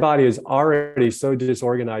if your body is already so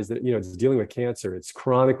disorganized that it's dealing with cancer, it's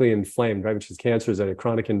chronically inflamed, right? Which is cancer is a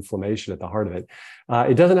chronic inflammation at the heart of it.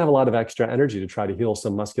 It doesn't have a lot of extra energy to try to heal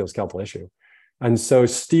some musculoskeletal issue. And so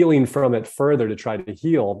stealing from it further to try to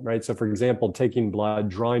heal, right? So for example, taking blood,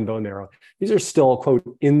 drawing bone marrow, these are still, quote,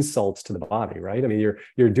 insults to the body, right? I mean,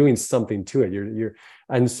 you're doing something to it.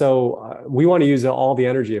 And so we want to use all the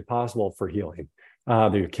energy if possible for healing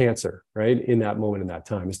the cancer, right? In that moment, in that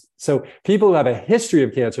time. So people who have a history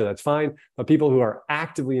of cancer, that's fine. But people who are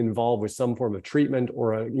actively involved with some form of treatment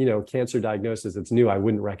or a cancer diagnosis that's new, I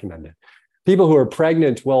wouldn't recommend it. People who are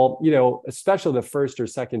pregnant, well, especially the first or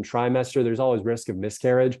second trimester, there's always risk of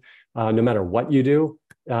miscarriage, no matter what you do,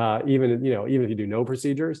 even if you do no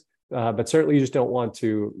procedures. But certainly you just don't want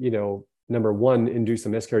to, number one, induce a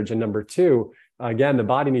miscarriage. And number two, again, the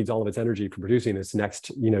body needs all of its energy for producing this next,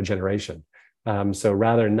 generation. So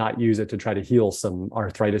rather not use it to try to heal some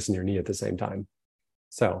arthritis in your knee at the same time.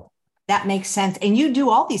 So That makes sense. And you do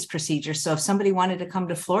all these procedures. So if somebody wanted to come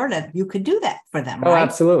to Florida, you could do that for them, Oh, right?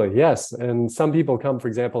 absolutely. Yes. And some people come, for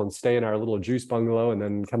example, and stay in our little juice bungalow and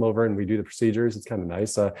then come over and we do the procedures. It's kind of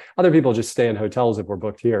nice. Other people just stay in hotels if we're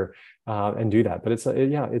booked here and do that. But it's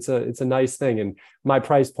a nice thing. And my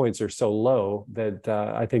price points are so low that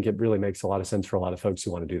I think it really makes a lot of sense for a lot of folks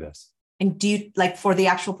who want to do this. And do you, like for the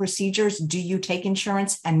actual procedures, do you take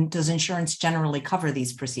insurance, and does insurance generally cover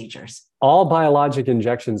these procedures? All biologic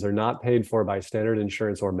injections are not paid for by standard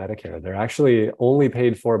insurance or Medicare. They're actually only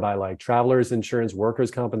paid for by like travelers insurance,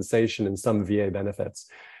 workers' compensation, and some VA benefits.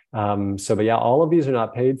 But yeah, all of these are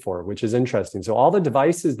not paid for, which is interesting. So all the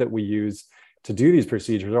devices that we use to do these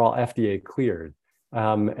procedures are all FDA cleared.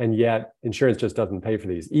 And yet insurance just doesn't pay for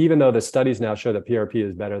these, even though the studies now show that PRP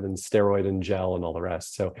is better than steroid and gel and all the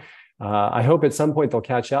rest. So I hope at some point they'll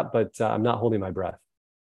catch up, but I'm not holding my breath.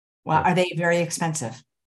 Well, are they very expensive?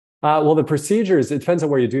 Well, the procedures, it depends on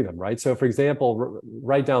where you do them, right? So for example,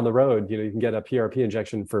 right down the road, you can get a PRP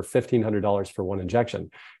injection for $1,500 for one injection,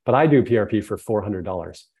 but I do PRP for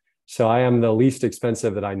 $400. So I am the least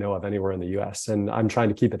expensive that I know of anywhere in the US, and I'm trying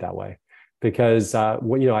to keep it that way because,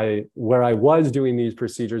 where I was doing these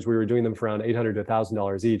procedures, we were doing them for around $800 to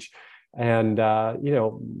 $1,000 each. And,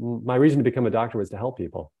 my reason to become a doctor was to help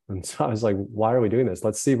people. And so I was like, why are we doing this?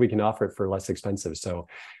 Let's see if we can offer it for less expensive. So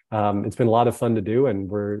it's been a lot of fun to do. And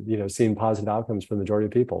we're, seeing positive outcomes for the majority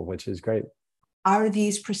of people, which is great. Are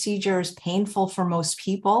these procedures painful for most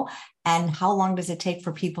people? And how long does it take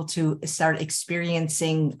for people to start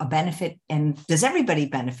experiencing a benefit? And does everybody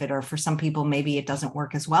benefit? Or for some people, maybe it doesn't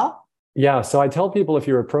work as well? Yeah. So I tell people if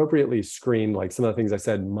you're appropriately screened, like some of the things I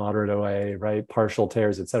said, moderate OA, right, partial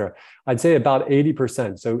tears, et cetera, I'd say about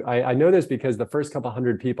 80%. So I know this because the first couple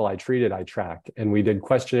hundred people I treated, I tracked, and we did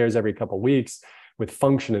questionnaires every couple of weeks with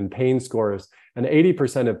function and pain scores. And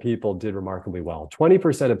 80% of people did remarkably well.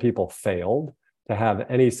 20% of people failed to have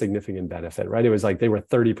any significant benefit, right? It was like they were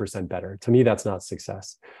 30% better. To me, that's not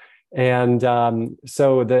success. And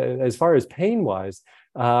as far as pain-wise,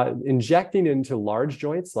 injecting into large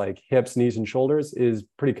joints like hips, knees, and shoulders is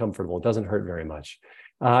pretty comfortable. It doesn't hurt very much.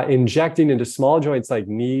 Injecting into small joints like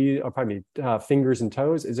fingers and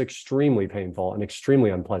toes is extremely painful and extremely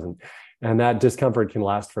unpleasant. And that discomfort can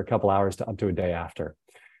last for a couple hours to up to a day after.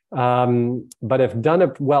 But if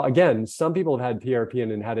done well, again, some people have had PRP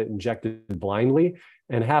and had it injected blindly,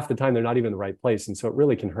 and half the time they're not even in the right place. And so it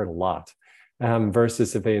really can hurt a lot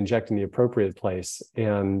versus if they inject in the appropriate place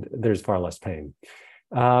and there's far less pain.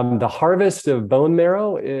 The harvest of bone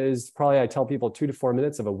marrow is probably, I tell people, 2 to 4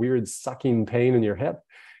 minutes of a weird sucking pain in your hip.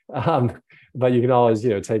 But you can always,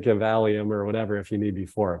 take a Valium or whatever if you need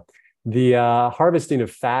before. The harvesting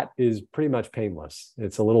of fat is pretty much painless.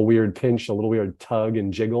 It's a little weird pinch, a little weird tug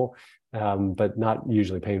and jiggle, but not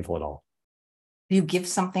usually painful at all. Do you give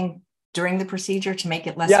something during the procedure to make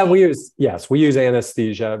it less? Yeah, painful? we use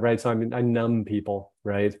anesthesia, right? So I numb people,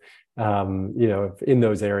 right? In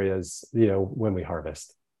those areas, when we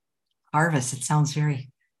harvest. Harvest, it sounds very...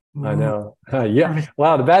 I know. Yeah.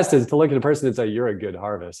 Wow. The best is to look at a person and say, you're a good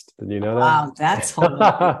harvest. Did you know that? Wow, that's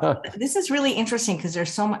hilarious. This is really interesting because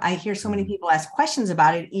I hear so many people ask questions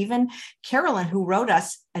about it. Even Carolyn, who wrote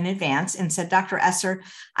us in advance and said, Dr. Esser,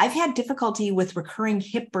 I've had difficulty with recurring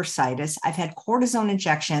hip bursitis. I've had cortisone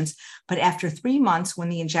injections, but after 3 months, when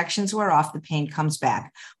the injections wear off, the pain comes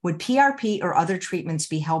back. Would PRP or other treatments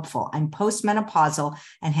be helpful? I'm postmenopausal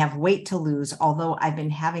and have weight to lose, although I've been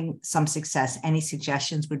having some success. Any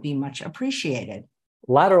suggestions would be much appreciated.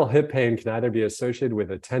 Lateral hip pain can either be associated with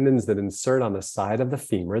the tendons that insert on the side of the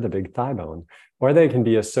femur, the big thigh bone, or they can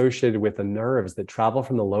be associated with the nerves that travel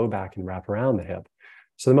from the low back and wrap around the hip.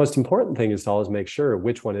 So the most important thing is to always make sure,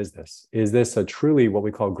 which one is this? Is this a truly what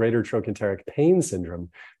we call greater trochanteric pain syndrome,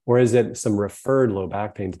 or is it some referred low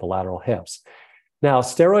back pain to the lateral hips? Now,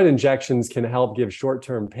 steroid injections can help give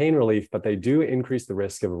short-term pain relief, but they do increase the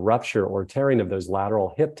risk of rupture or tearing of those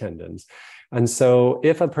lateral hip tendons. And so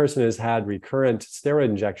if a person has had recurrent steroid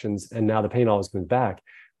injections and now the pain always comes back,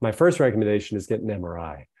 my first recommendation is get an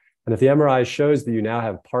MRI. And if the MRI shows that you now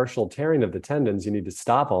have partial tearing of the tendons, you need to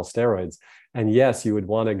stop all steroids. And yes, you would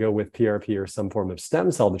want to go with PRP or some form of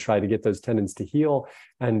stem cell to try to get those tendons to heal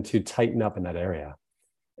and to tighten up in that area.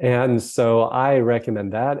 And so I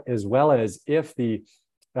recommend that, as well as if the,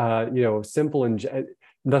 let's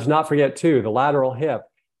not forget too, the lateral hip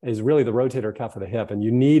is really the rotator cuff of the hip, and you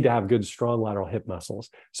need to have good, strong lateral hip muscles.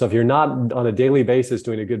 So if you're not on a daily basis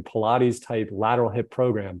doing a good Pilates type lateral hip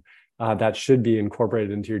program, that should be incorporated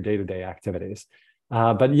into your day-to-day activities.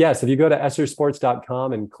 But yes, if you go to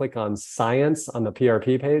essersports.com and click on science on the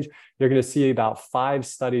PRP page, you're going to see about 5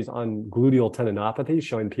 studies on gluteal tendinopathy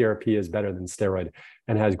showing PRP is better than steroid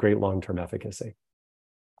and has great long-term efficacy.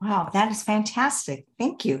 Wow, that is fantastic.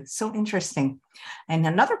 Thank you. So interesting. And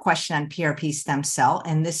another question on PRP stem cell,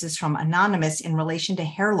 and this is from Anonymous in relation to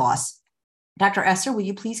hair loss. Dr. Esser, will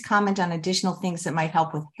you please comment on additional things that might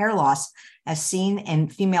help with hair loss as seen in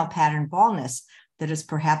female pattern baldness that is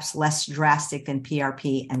perhaps less drastic than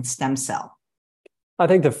PRP and stem cell? I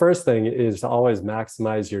think the first thing is to always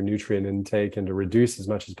maximize your nutrient intake and to reduce as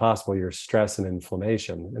much as possible your stress and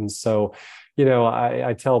inflammation. And so,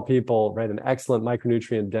 I tell people, right, an excellent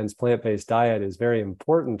micronutrient-dense plant-based diet is very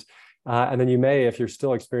important. And then you may, if you're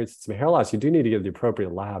still experiencing some hair loss, you do need to get the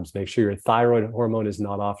appropriate labs. Make sure your thyroid hormone is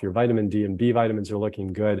not off, your vitamin D and B vitamins are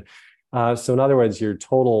looking good. So in other words, your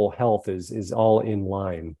total health is all in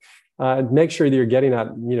line. Make sure that you're getting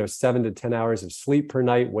that, 7 to 10 hours of sleep per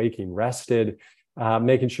night, waking rested.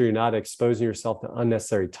 Making sure you're not exposing yourself to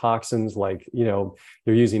unnecessary toxins like, you're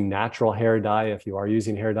using natural hair dye if you are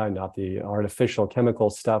using hair dye, not the artificial chemical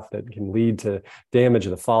stuff that can lead to damage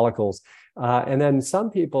of the follicles. And then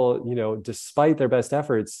some people, despite their best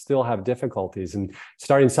efforts, still have difficulties. And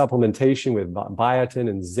starting supplementation with biotin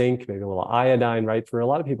and zinc, maybe a little iodine, right, for a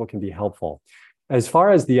lot of people can be helpful. As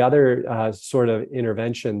far as the other sort of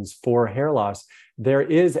interventions for hair loss, there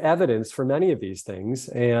is evidence for many of these things.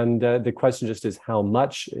 And the question just is how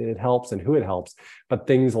much it helps and who it helps. But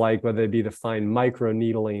things like whether it be the fine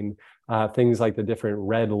microneedling, things like the different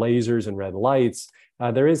red lasers and red lights,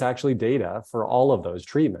 there is actually data for all of those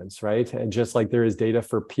treatments, right? And just like there is data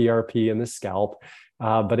for PRP in the scalp.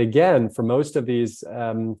 But again, for most of these,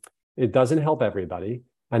 it doesn't help everybody.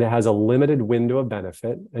 And it has a limited window of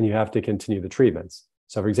benefit, and you have to continue the treatments.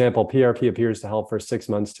 So for example, PRP appears to help for 6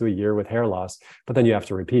 months to a year with hair loss, but then you have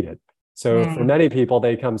to repeat it. So for many people,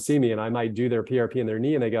 they come see me and I might do their PRP in their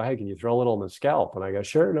knee and they go, hey, can you throw a little in the scalp? And I go,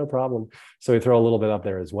 sure, no problem. So we throw a little bit up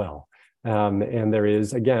there as well. And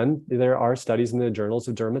there are studies in the journals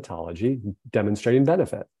of dermatology demonstrating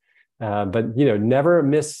benefit. But never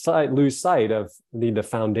lose sight of the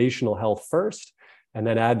foundational health first, and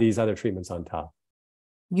then add these other treatments on top.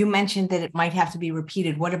 You mentioned that it might have to be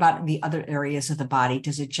repeated. What about the other areas of the body?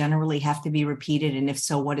 Does it generally have to be repeated? And if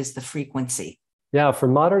so, what is the frequency? Yeah, for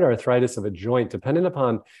moderate arthritis of a joint, dependent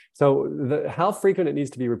upon, how frequent it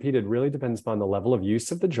needs to be repeated really depends upon the level of use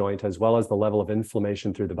of the joint as well as the level of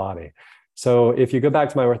inflammation through the body. So if you go back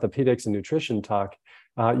to my orthopedics and nutrition talk,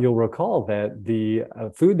 you'll recall that the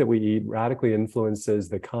food that we eat radically influences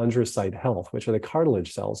the chondrocyte health, which are the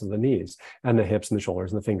cartilage cells of the knees and the hips and the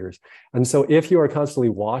shoulders and the fingers. And so if you are constantly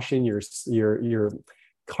washing your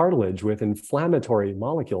cartilage with inflammatory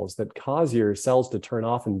molecules that cause your cells to turn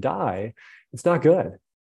off and die, it's not good.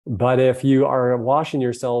 But if you are washing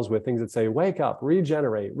your cells with things that say, wake up,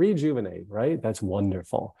 regenerate, rejuvenate, right? That's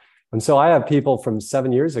wonderful. And so I have people from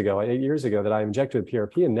 8 years ago, that I injected with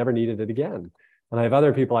PRP and never needed it again. And I have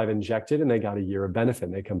other people I've injected and they got a year of benefit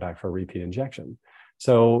and they come back for a repeat injection.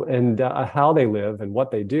 So, and how they live and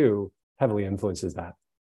what they do heavily influences that.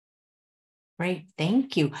 Great.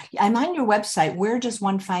 Thank you. I'm on your website. Where does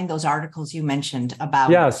one find those articles you mentioned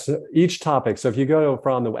about? Yes, each topic. So if you go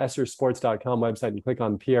from the essersports.com website and click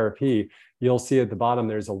on PRP, you'll see at the bottom,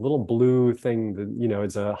 there's a little blue thing that,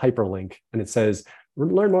 it's a hyperlink and it says,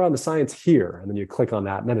 learn more on the science here. And then you click on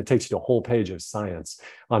that and then it takes you to a whole page of science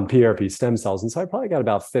on PRP stem cells. And so I probably got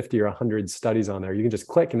about 50 or 100 studies on there. You can just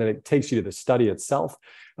click and then it takes you to the study itself.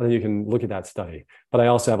 And then you can look at that study. But I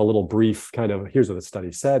also have a little brief kind of, here's what the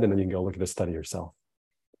study said, and then you can go look at the study yourself.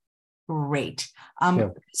 Great.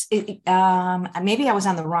 Maybe I was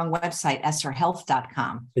on the wrong website,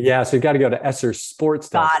 esserhealth.com. Yeah, so you've got to go to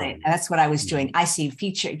essersports.com. Got it. That's what I was doing. I see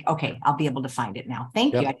feature. Okay, I'll be able to find it now.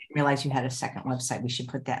 Thank you. I didn't realize you had a second website. We should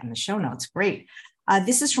put that in the show notes. Great.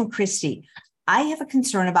 This is from Christy. I have a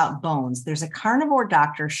concern about bones. There's a carnivore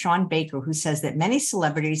doctor, Sean Baker, who says that many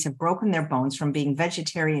celebrities have broken their bones from being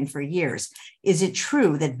vegetarian for years. Is it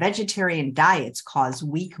true that vegetarian diets cause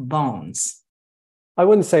weak bones? I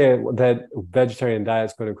wouldn't say that vegetarian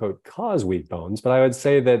diets, quote unquote, cause weak bones, but I would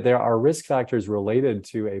say that there are risk factors related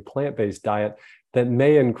to a plant-based diet that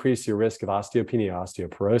may increase your risk of osteopenia,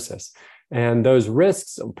 osteoporosis. And those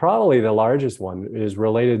risks, probably the largest one, is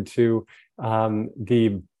related to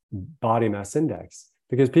the body mass index.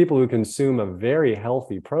 Because people who consume a very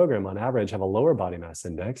healthy program on average have a lower body mass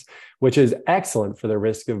index, which is excellent for the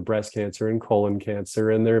risk of breast cancer and colon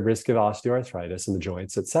cancer and their risk of osteoarthritis in the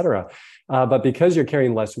joints, et cetera. But because you're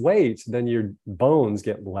carrying less weight, then your bones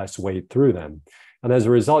get less weight through them. And as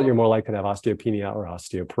a result, you're more likely to have osteopenia or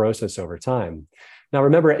osteoporosis over time. Now,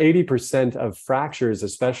 remember, 80% of fractures,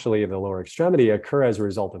 especially of the lower extremity, occur as a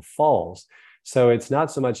result of falls. So it's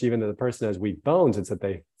not so much even that the person has weak bones, it's that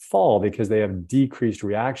they fall because they have decreased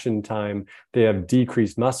reaction time, they have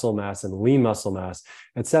decreased muscle mass and lean muscle mass,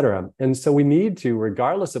 et cetera. And so we need to,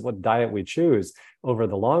 regardless of what diet we choose over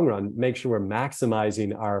the long run, make sure we're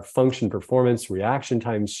maximizing our function, performance, reaction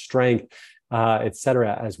time, strength, et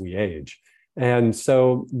cetera, as we age. And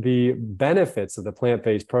so the benefits of the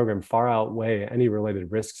plant-based program far outweigh any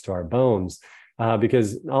related risks to our bones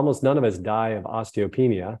because almost none of us die of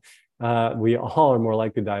osteopenia. We all are more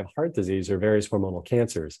likely to die of heart disease or various hormonal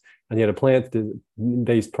cancers. And yet a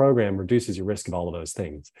plant-based program reduces your risk of all of those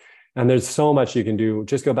things. And there's so much you can do.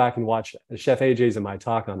 Just go back and watch Chef AJ's and my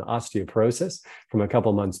talk on osteoporosis from a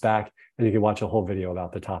couple months back, and you can watch a whole video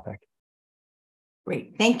about the topic.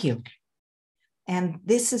 Great, thank you. And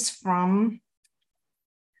this is from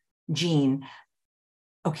Jean.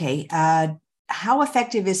 Okay, how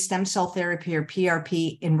effective is stem cell therapy or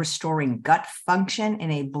PRP in restoring gut function in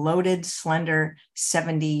a bloated, slender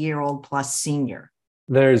 70-year-old plus senior?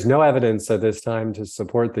 There's no evidence at this time to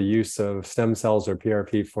support the use of stem cells or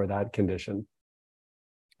PRP for that condition.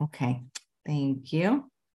 Okay, thank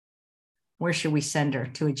you. Where should we send her?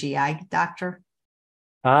 To a GI doctor?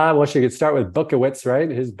 Well, she could start with Bukowitz, right?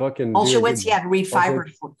 His book and Bolshewitz, yeah, read fiber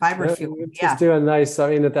fuel. Just do a nice,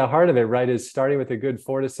 I mean, at the heart of it, right, is starting with a good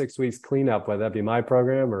 4 to 6 weeks cleanup, whether that be my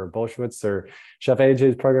program or Bolshewitz or Chef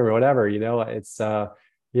AJ's program or whatever. It's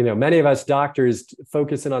many of us doctors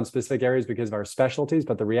focus in on specific areas because of our specialties,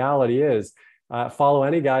 but the reality is follow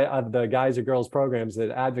any guy of the guys or girls programs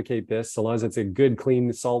that advocate this, so long as it's a good,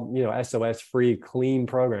 clean, salt, SOS-free, clean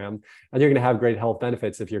program, and you're going to have great health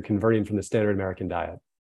benefits if you're converting from the standard American diet.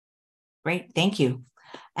 Great, thank you.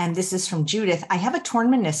 And this is from Judith. I have a torn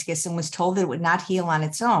meniscus and was told that it would not heal on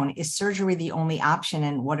its own. Is surgery the only option,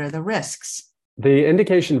 and what are the risks? The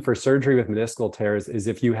indication for surgery with meniscal tears is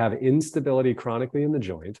if you have instability chronically in the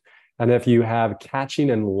joint and if you have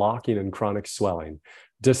catching and locking and chronic swelling,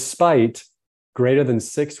 despite greater than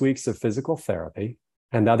 6 weeks of physical therapy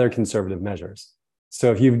and other conservative measures.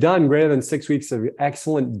 So if you've done greater than 6 weeks of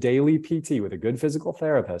excellent daily PT with a good physical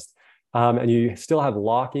therapist, and you still have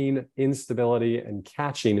locking, instability, and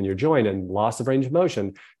catching in your joint and loss of range of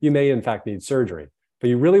motion, you may in fact need surgery. But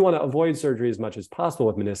you really want to avoid surgery as much as possible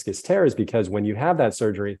with meniscus tears because when you have that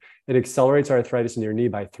surgery, it accelerates arthritis in your knee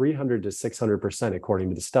by 300 to 600% according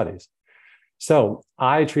to the studies. So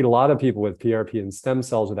I treat a lot of people with PRP and stem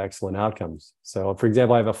cells with excellent outcomes. So for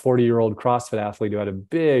example, I have a 40-year-old CrossFit athlete who had a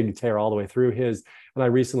big tear all the way through his, and I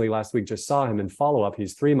recently last week just saw him in follow-up.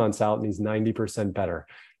 He's 3 months out and he's 90% better.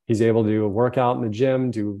 He's able to work out in the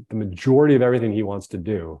gym, do the majority of everything he wants to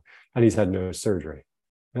do, and he's had no surgery.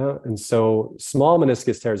 And so small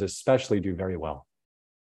meniscus tears especially do very well.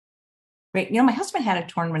 Great. My husband had a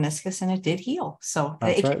torn meniscus and it did heal. So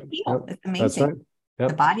it can heal. Yep. It's amazing. That's right. Yep.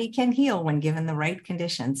 The body can heal when given the right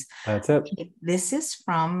conditions. That's it. This is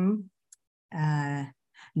from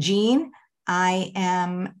Jean. I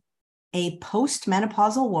am a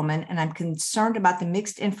postmenopausal woman, and I'm concerned about the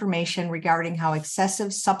mixed information regarding how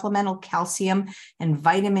excessive supplemental calcium and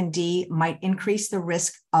vitamin D might increase the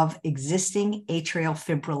risk of existing atrial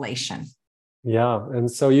fibrillation. Yeah,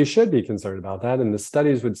 and so you should be concerned about that. And the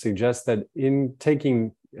studies would suggest that in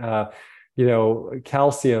taking,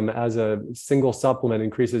 calcium as a single supplement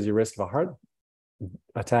increases your risk of a heart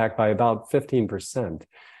attack by about 15%.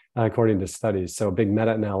 According to studies. So a big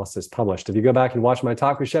meta-analysis published. If you go back and watch my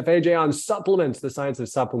talk with Chef AJ on supplements, the science of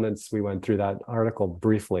supplements, we went through that article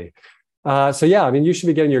briefly. You should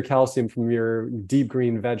be getting your calcium from your deep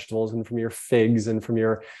green vegetables and from your figs and from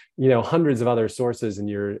your, hundreds of other sources in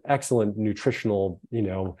your excellent nutritional,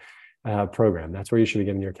 program. That's where you should be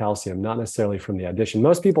getting your calcium, not necessarily from the addition.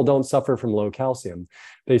 Most people don't suffer from low calcium.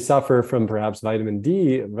 They suffer from perhaps vitamin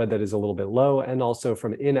D that is a little bit low, and also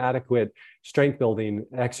from inadequate strength building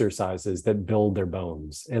exercises that build their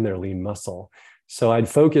bones and their lean muscle. So I'd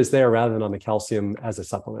focus there rather than on the calcium as a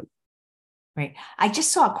supplement. Right. I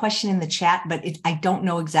just saw a question in the chat, but I don't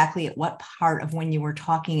know exactly at what part of when you were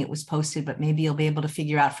talking it was posted, but maybe you'll be able to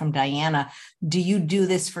figure out from Diana. Do you do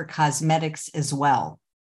this for cosmetics as well?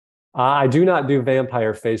 I do not do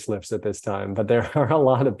vampire facelifts at this time, but there are a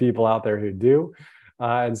lot of people out there who do.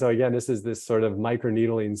 And so again, this is this sort of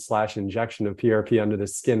microneedling / injection of PRP under the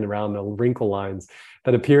skin around the wrinkle lines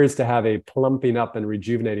that appears to have a plumping up and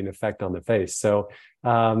rejuvenating effect on the face. So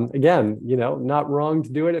again, not wrong to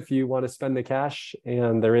do it if you want to spend the cash,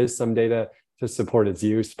 and there is some data to support its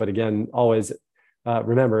use. But again, always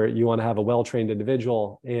remember, you want to have a well-trained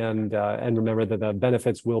individual, and remember that the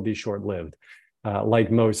benefits will be short-lived. Like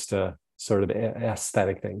most sort of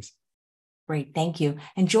aesthetic things. Great, thank you.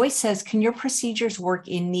 And Joyce says, can your procedures work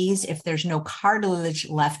in knees if there's no cartilage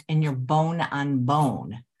left in your bone on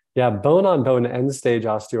bone? Yeah, bone on bone end stage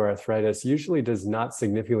osteoarthritis usually does not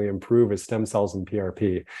significantly improve with stem cells and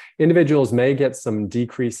PRP. Individuals may get some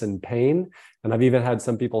decrease in pain. And I've even had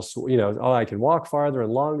some people, oh, I can walk farther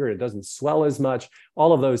and longer. It doesn't swell as much,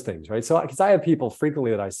 all of those things, right? So, because I have people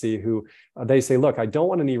frequently that I see who they say, look, I don't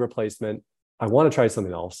want a knee replacement. I want to try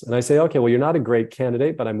something else. And I say, okay, well, you're not a great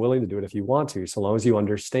candidate, but I'm willing to do it if you want to, so long as you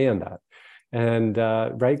understand that. And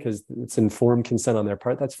right, because it's informed consent on their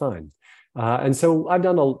part, that's fine. And so I've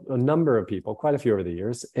done a number of people, quite a few over the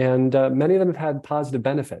years, and many of them have had positive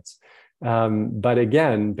benefits. But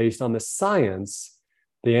again, based on the science,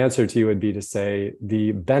 the answer to you would be to say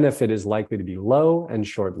the benefit is likely to be low and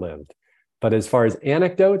short-lived. But as far as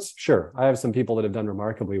anecdotes, sure, I have some people that have done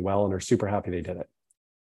remarkably well and are super happy they did it.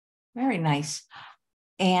 Very nice.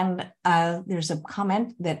 And there's a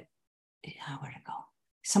comment that, where'd it go?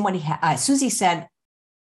 Somebody, Susie said,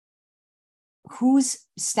 whose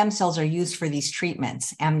stem cells are used for these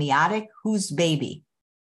treatments? Amniotic, whose baby?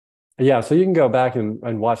 Yeah, so you can go back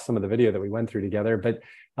and watch some of the video that we went through together, but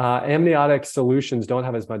amniotic solutions don't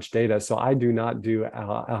have as much data, so I do not do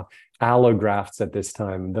allografts at this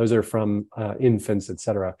time. Those are from infants, et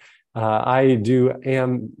cetera. I do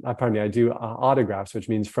autografts, which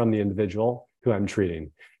means from the individual who I'm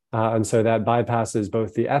treating. And so that bypasses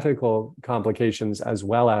both the ethical complications as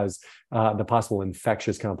well as the possible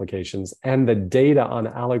infectious complications. And the data on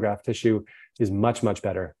allograft tissue is much, much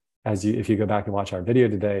better if you go back and watch our video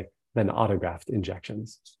today than autograft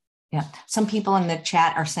injections. Yeah. Some people in the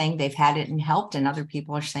chat are saying they've had it and helped, and other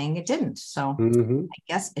people are saying it didn't. So I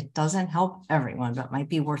guess it doesn't help everyone, but might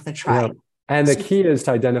be worth a try. Yeah. And the key is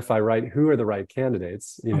to identify, right, who are the right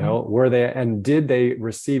candidates, were they, and did they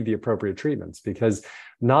receive the appropriate treatments? Because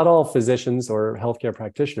not all physicians or healthcare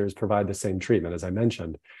practitioners provide the same treatment, as I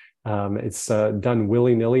mentioned. It's done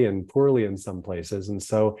willy-nilly and poorly in some places. And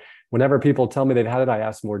so whenever people tell me they've had it, I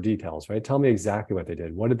ask more details, right? Tell me exactly what they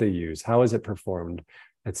did. What did they use? How is it performed,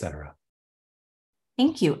 et cetera.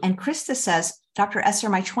 Thank you. And Krista says, Dr. Esser,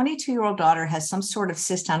 my 22-year-old daughter has some sort of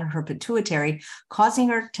cyst on her pituitary, causing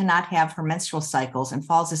her to not have her menstrual cycles and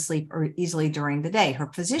falls asleep easily during the day. Her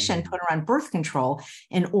physician put her on birth control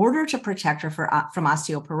in order to protect her from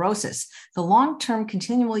osteoporosis. The long-term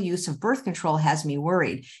continual use of birth control has me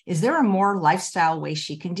worried. Is there a more lifestyle way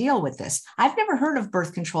she can deal with this? I've never heard of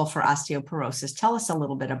birth control for osteoporosis. Tell us a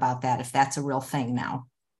little bit about that, if that's a real thing now.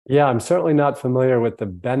 Yeah, I'm certainly not familiar with the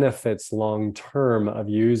benefits long-term of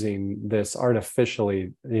using this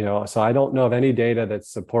artificially, so I don't know of any data that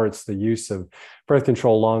supports the use of birth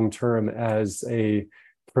control long-term as a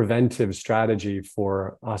preventive strategy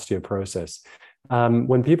for osteoporosis.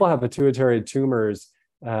 When people have pituitary tumors,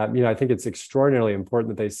 I think it's extraordinarily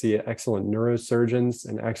important that they see excellent neurosurgeons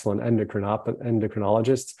and excellent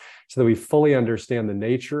endocrinologists so that we fully understand the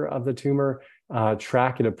nature of the tumor,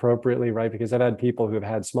 track it appropriately, right? Because I've had people who have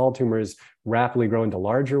had small tumors rapidly grow into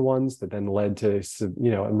larger ones that then led to,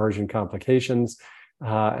 emergent complications.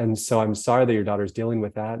 And so I'm sorry that your daughter's dealing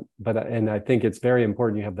with that, and I think it's very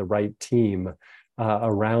important you have the right team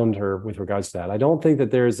around her with regards to that. I don't think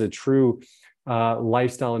that there's a true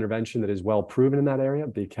lifestyle intervention that is well proven in that area,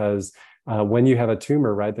 because when you have a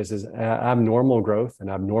tumor, right, this is abnormal growth and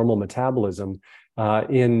abnormal metabolism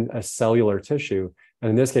in a cellular tissue. And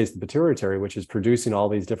in this case, the pituitary, which is producing all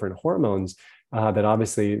these different hormones that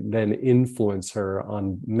obviously then influence her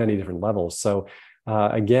on many different levels. So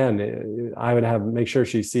again, I would make sure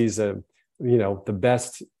she sees the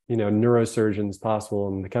best neurosurgeons possible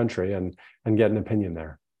in the country and get an opinion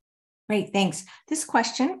there. Great, thanks. This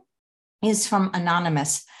question is from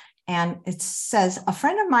Anonymous. And it says, a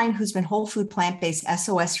friend of mine who's been whole food plant-based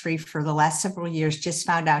SOS free for the last several years just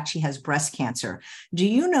found out she has breast cancer. Do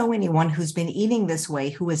you know anyone who's been eating this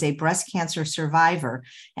way who is a breast cancer survivor?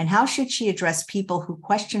 And how should she address people who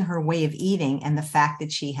question her way of eating and the fact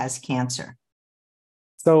that she has cancer?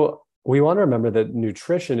 So we want to remember that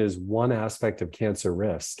nutrition is one aspect of cancer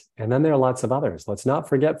risk, and then there are lots of others. Let's not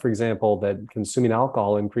forget, for example, that consuming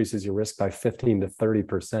alcohol increases your risk by 15 to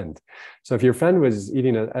 30%. So if your friend was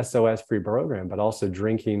eating a SOS-free program, but also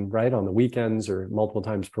drinking right on the weekends or multiple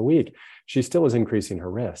times per week, she still is increasing her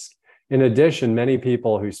risk. In addition, many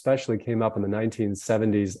people who especially came up in the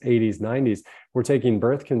 1970s, 80s, 90s were taking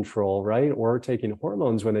birth control, right, or taking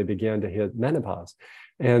hormones when they began to hit menopause.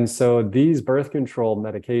 And so these birth control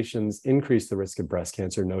medications increase the risk of breast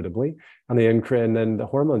cancer, notably, and then the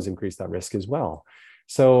hormones increase that risk as well.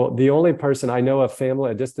 So the only person I know,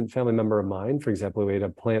 a distant family member of mine, for example, who ate a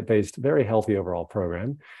plant-based, very healthy overall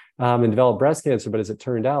program, and developed breast cancer. But as it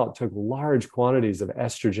turned out, took large quantities of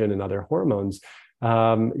estrogen and other hormones,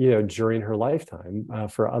 during her lifetime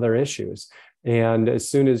for other issues. And as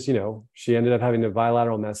soon as, she ended up having a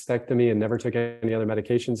bilateral mastectomy and never took any other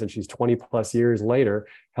medications. And she's 20 plus years later,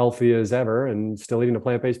 healthy as ever, and still eating a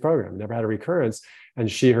plant-based program, never had a recurrence. And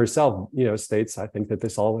she herself, states, I think that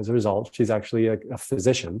this all was a result. She's actually a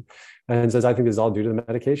physician, and says, I think this is all due to the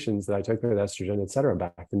medications that I took with estrogen, et cetera,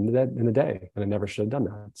 back in the day. And I never should have done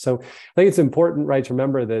that. So I think it's important, right, to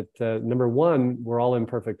remember that number one, we're all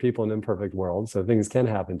imperfect people in an imperfect world. So things can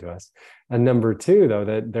happen to us. And number two, though,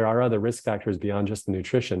 that there are other risk factors beyond just the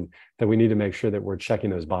nutrition that we need to make sure that we're checking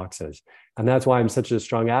those boxes. And that's why I'm such a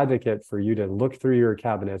strong advocate for you to look through your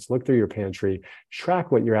cabinets, look through your pantry, track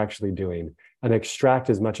what you're actually doing, and extract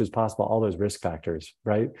as much as possible all those risk factors,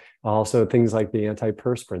 right? Also things like the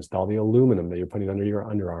antiperspirants, all the aluminum that you're putting under your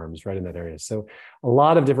underarms, right, in that area. So a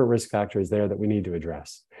lot of different risk factors there that we need to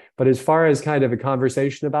address. But as far as kind of a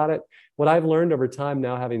conversation about it, what I've learned over time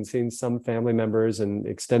now, having seen some family members and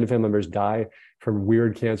extended family members die from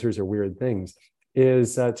weird cancers or weird things,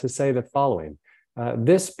 is to say the following.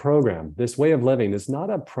 This program, this way of living, is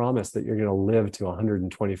not a promise that you're going to live to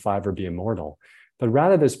 125 or be immortal, but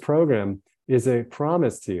rather this program is a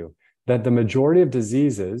promise to you that the majority of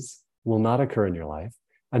diseases will not occur in your life.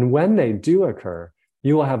 And when they do occur,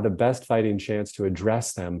 you will have the best fighting chance to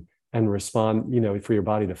address them and respond, for your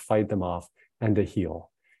body to fight them off and to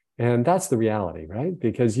heal. And that's the reality, right?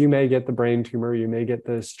 Because you may get the brain tumor, you may get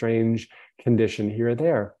the strange condition here or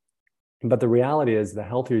there. But the reality is, the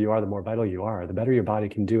healthier you are, the more vital you are, the better your body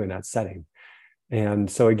can do in that setting.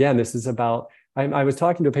 And so again, this is about, I was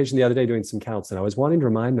talking to a patient the other day doing some counts, and I was wanting to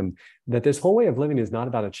remind them that this whole way of living is not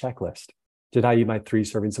about a checklist. Did I eat my 3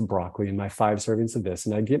 servings of broccoli and my 5 servings of this,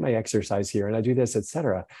 and I get my exercise here, and I do this, et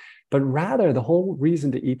cetera. But rather, the whole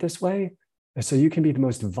reason to eat this way is so you can be the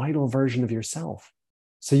most vital version of yourself.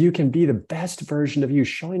 So you can be the best version of you,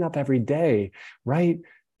 showing up every day, right?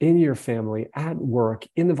 In your family, at work,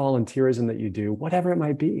 in the volunteerism that you do, whatever it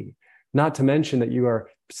might be. Not to mention that you are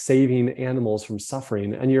saving animals from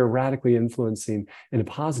suffering, and you're radically influencing in a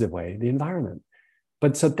positive way the environment.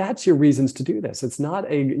 But so that's your reasons to do this. It's not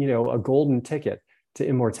a golden ticket to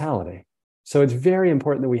immortality. So it's very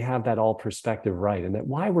important that we have that all perspective right, and that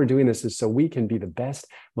why we're doing this is so we can be the best,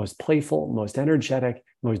 most playful, most energetic,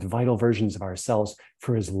 most vital versions of ourselves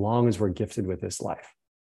for as long as we're gifted with this life.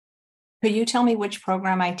 Could you tell me which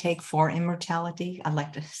program I take for immortality? I'd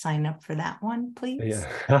like to sign up for that one, please.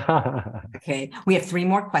 Yeah. Okay. We have 3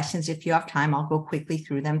 more questions. If you have time, I'll go quickly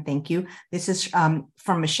through them. Thank you. This is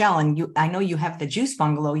from Michelle, and I know you have the Juice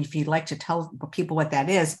Bungalow, if you'd like to tell people what that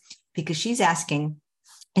is, because she's asking,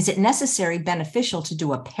 is it beneficial to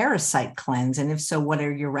do a parasite cleanse? And if so, what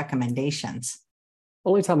are your recommendations?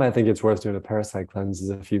 Only time I think it's worth doing a parasite cleanse is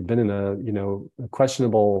if you've been in a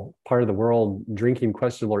questionable part of the world, drinking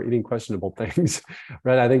questionable or eating questionable things,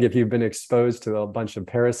 right? I think if you've been exposed to a bunch of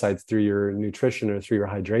parasites through your nutrition or through your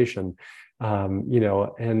hydration,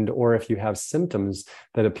 or if you have symptoms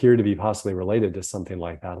that appear to be possibly related to something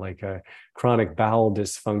like that, like a chronic bowel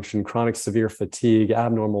dysfunction, chronic severe fatigue,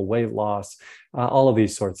 abnormal weight loss, all of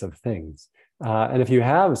these sorts of things. And if you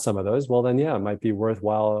have some of those, well, then, yeah, it might be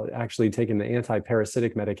worthwhile actually taking the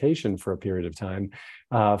anti-parasitic medication for a period of time,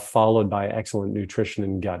 followed by excellent nutrition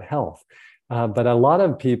and gut health. But a lot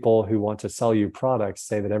of people who want to sell you products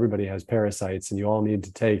say that everybody has parasites and you all need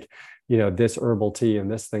to take, this herbal tea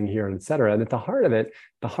and this thing here, and et cetera. And at the heart of it,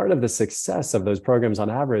 the heart of the success of those programs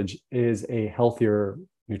on average is a healthier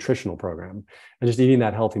nutritional program. And just eating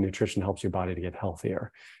that healthy nutrition helps your body to get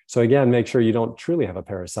healthier. So again, make sure you don't truly have a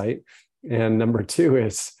parasite. And number 2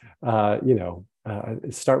 is,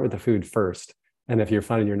 start with the food first. And if you're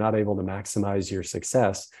finding you're not able to maximize your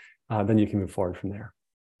success, then you can move forward from there.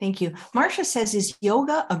 Thank you. Marcia says, is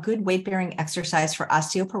yoga a good weight-bearing exercise for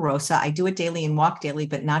osteoporosis? I do it daily and walk daily,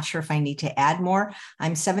 but not sure if I need to add more.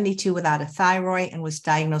 I'm 72 without a thyroid and was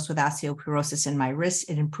diagnosed with osteoporosis in my wrist.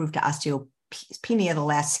 It improved to osteopenia the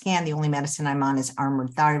last scan. The only medicine I'm on is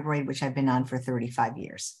Armored Thyroid, which I've been on for 35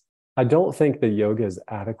 years. I don't think that yoga is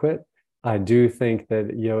adequate. I do think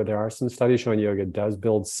that, there are some studies showing yoga does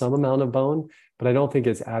build some amount of bone, but I don't think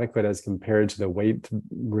it's adequate as compared to the weight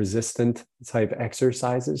resistant type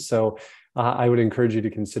exercises. So I would encourage you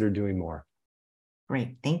to consider doing more.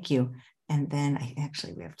 Great. Thank you. And then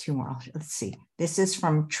we have 2 more. Let's see. This is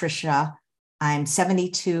from Trisha. I'm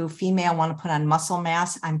 72, female, want to put on muscle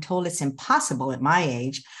mass. I'm told it's impossible at my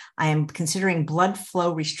age. I am considering blood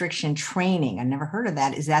flow restriction training. I've never heard of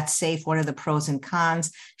that. Is that safe? What are the pros and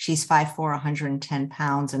cons? She's 5'4", 110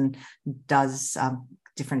 pounds, and does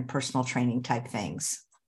different personal training type things.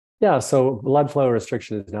 Yeah, so blood flow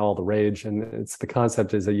restriction is now all the rage, and it's the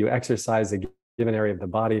concept is that you exercise a given area of the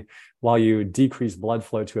body while you decrease blood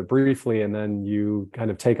flow to it briefly, and then you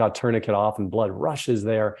kind of take a tourniquet off and blood rushes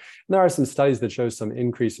there. And there are some studies that show some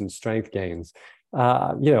increase in strength gains.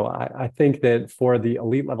 I think that for the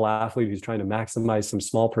elite level athlete who's trying to maximize some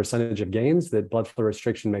small percentage of gains, that blood flow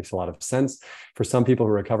restriction makes a lot of sense. For some people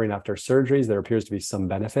who are recovering after surgeries, there appears to be some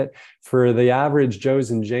benefit. For the average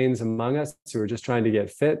Joes and Janes among us who are just trying to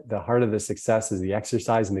get fit, the heart of the success is the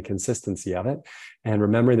exercise and the consistency of it. And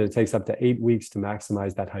remembering that it takes up to 8 weeks to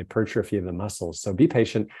maximize that hypertrophy of the muscles. So be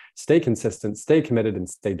patient, stay consistent, stay committed, and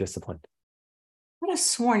stay disciplined. I would have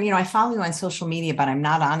sworn, I follow you on social media, but I'm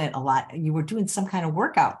not on it a lot. You were doing some kind of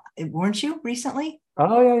workout, weren't you, recently?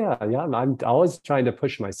 Oh, yeah. I'm always trying to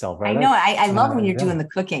push myself, I right? know. I love when you're Yeah. doing the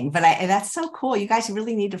cooking, but that's so cool. You guys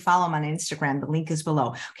really need to follow him on Instagram. The link is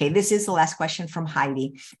below. Okay, this is the last question from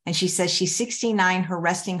Heidi. And she says she's 69. Her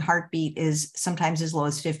resting heartbeat is sometimes as low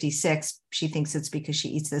as 56. She thinks it's because she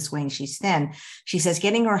eats this way and she's thin. She says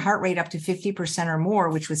getting her heart rate up to 50% or more,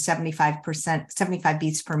 which was 75%, 75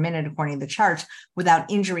 beats per minute, according to the charts, without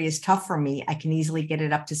injury is tough for me. I can easily get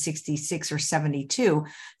it up to 66 or 72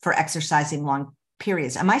 for exercising long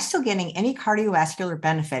periods. Am I still getting any cardiovascular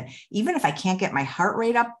benefit, even if I can't get my heart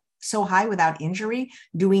rate up so high without injury?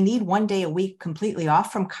 Do we need 1 day a week completely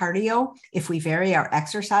off from cardio if we vary our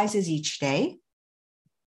exercises each day?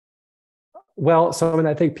 Well, so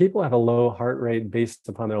I think people have a low heart rate based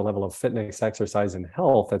upon their level of fitness, exercise, and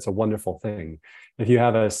health. That's a wonderful thing. If you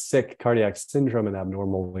have a sick cardiac syndrome and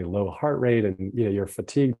abnormally low heart rate, and you're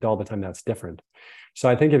fatigued all the time, that's different. So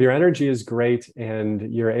I think if your energy is great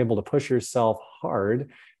and you're able to push yourself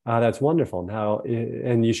hard, that's wonderful. Now,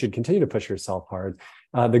 and you should continue to push yourself hard.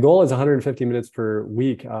 The goal is 150 minutes per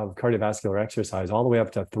week of cardiovascular exercise, all the way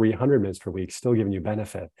up to 300 minutes per week, still giving you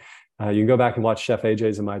benefit. You can go back and watch Chef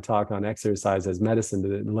AJ's and my talk on exercise as medicine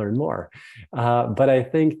to learn more. But I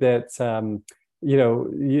think that,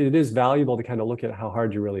 it is valuable to kind of look at how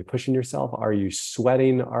hard you're really pushing yourself. Are you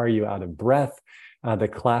sweating? Are you out of breath? The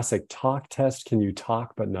classic talk test, can you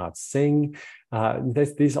talk but not sing?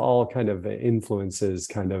 These all kind of influences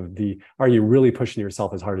are you really pushing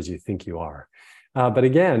yourself as hard as you think you are? But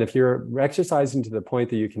again, if you're exercising to the point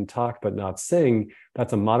that you can talk but not sing,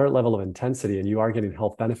 that's a moderate level of intensity and you are getting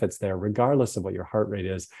health benefits there, regardless of what your heart rate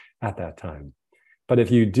is at that time. But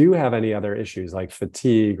if you do have any other issues like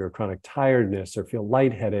fatigue or chronic tiredness or feel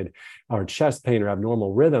lightheaded or chest pain or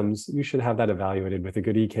abnormal rhythms, you should have that evaluated with a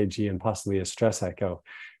good EKG and possibly a stress echo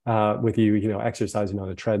with you exercising on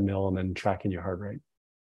a treadmill and then tracking your heart rate.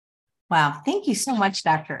 Wow. Thank you so much,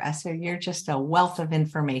 Dr. Esser. You're just a wealth of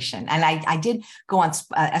information. And I did go on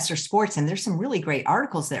Esser Sports, and there's some really great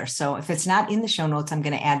articles there. So if it's not in the show notes, I'm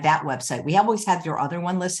going to add that website. We always had your other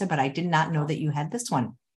one listed, but I did not know that you had this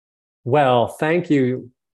one. Well, thank you.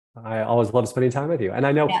 I always love spending time with you. And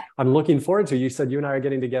I know I'm looking forward to, you said you and I are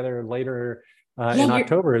getting together later in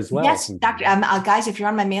October as well. Yes, Dr. Guys, if you're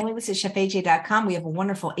on my mailing list at chefaj.com, we have a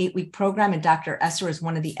wonderful 8-week program, and Dr. Esser is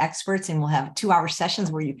one of the experts, and we'll have 2-hour sessions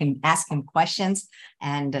where you can ask him questions,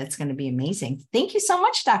 and it's going to be amazing. Thank you so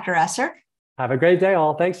much, Dr. Esser. Have a great day,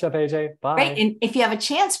 all. Thanks, Chef AJ. Bye. Great. And if you have a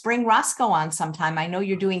chance, bring Roscoe on sometime. I know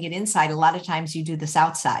you're doing it inside. A lot of times you do this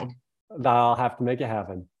outside. I'll have to make it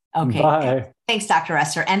happen. Okay. Bye. Thanks, Dr.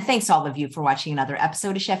 Esser. And thanks all of you for watching another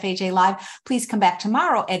episode of Chef AJ Live. Please come back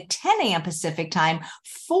tomorrow at 10 a.m. Pacific time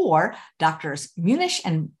for Drs. Munish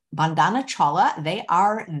and Bandana Chawla. They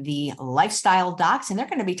are the lifestyle docs, and they're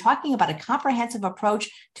going to be talking about a comprehensive approach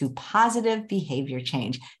to positive behavior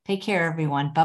change. Take care, everyone. Bye.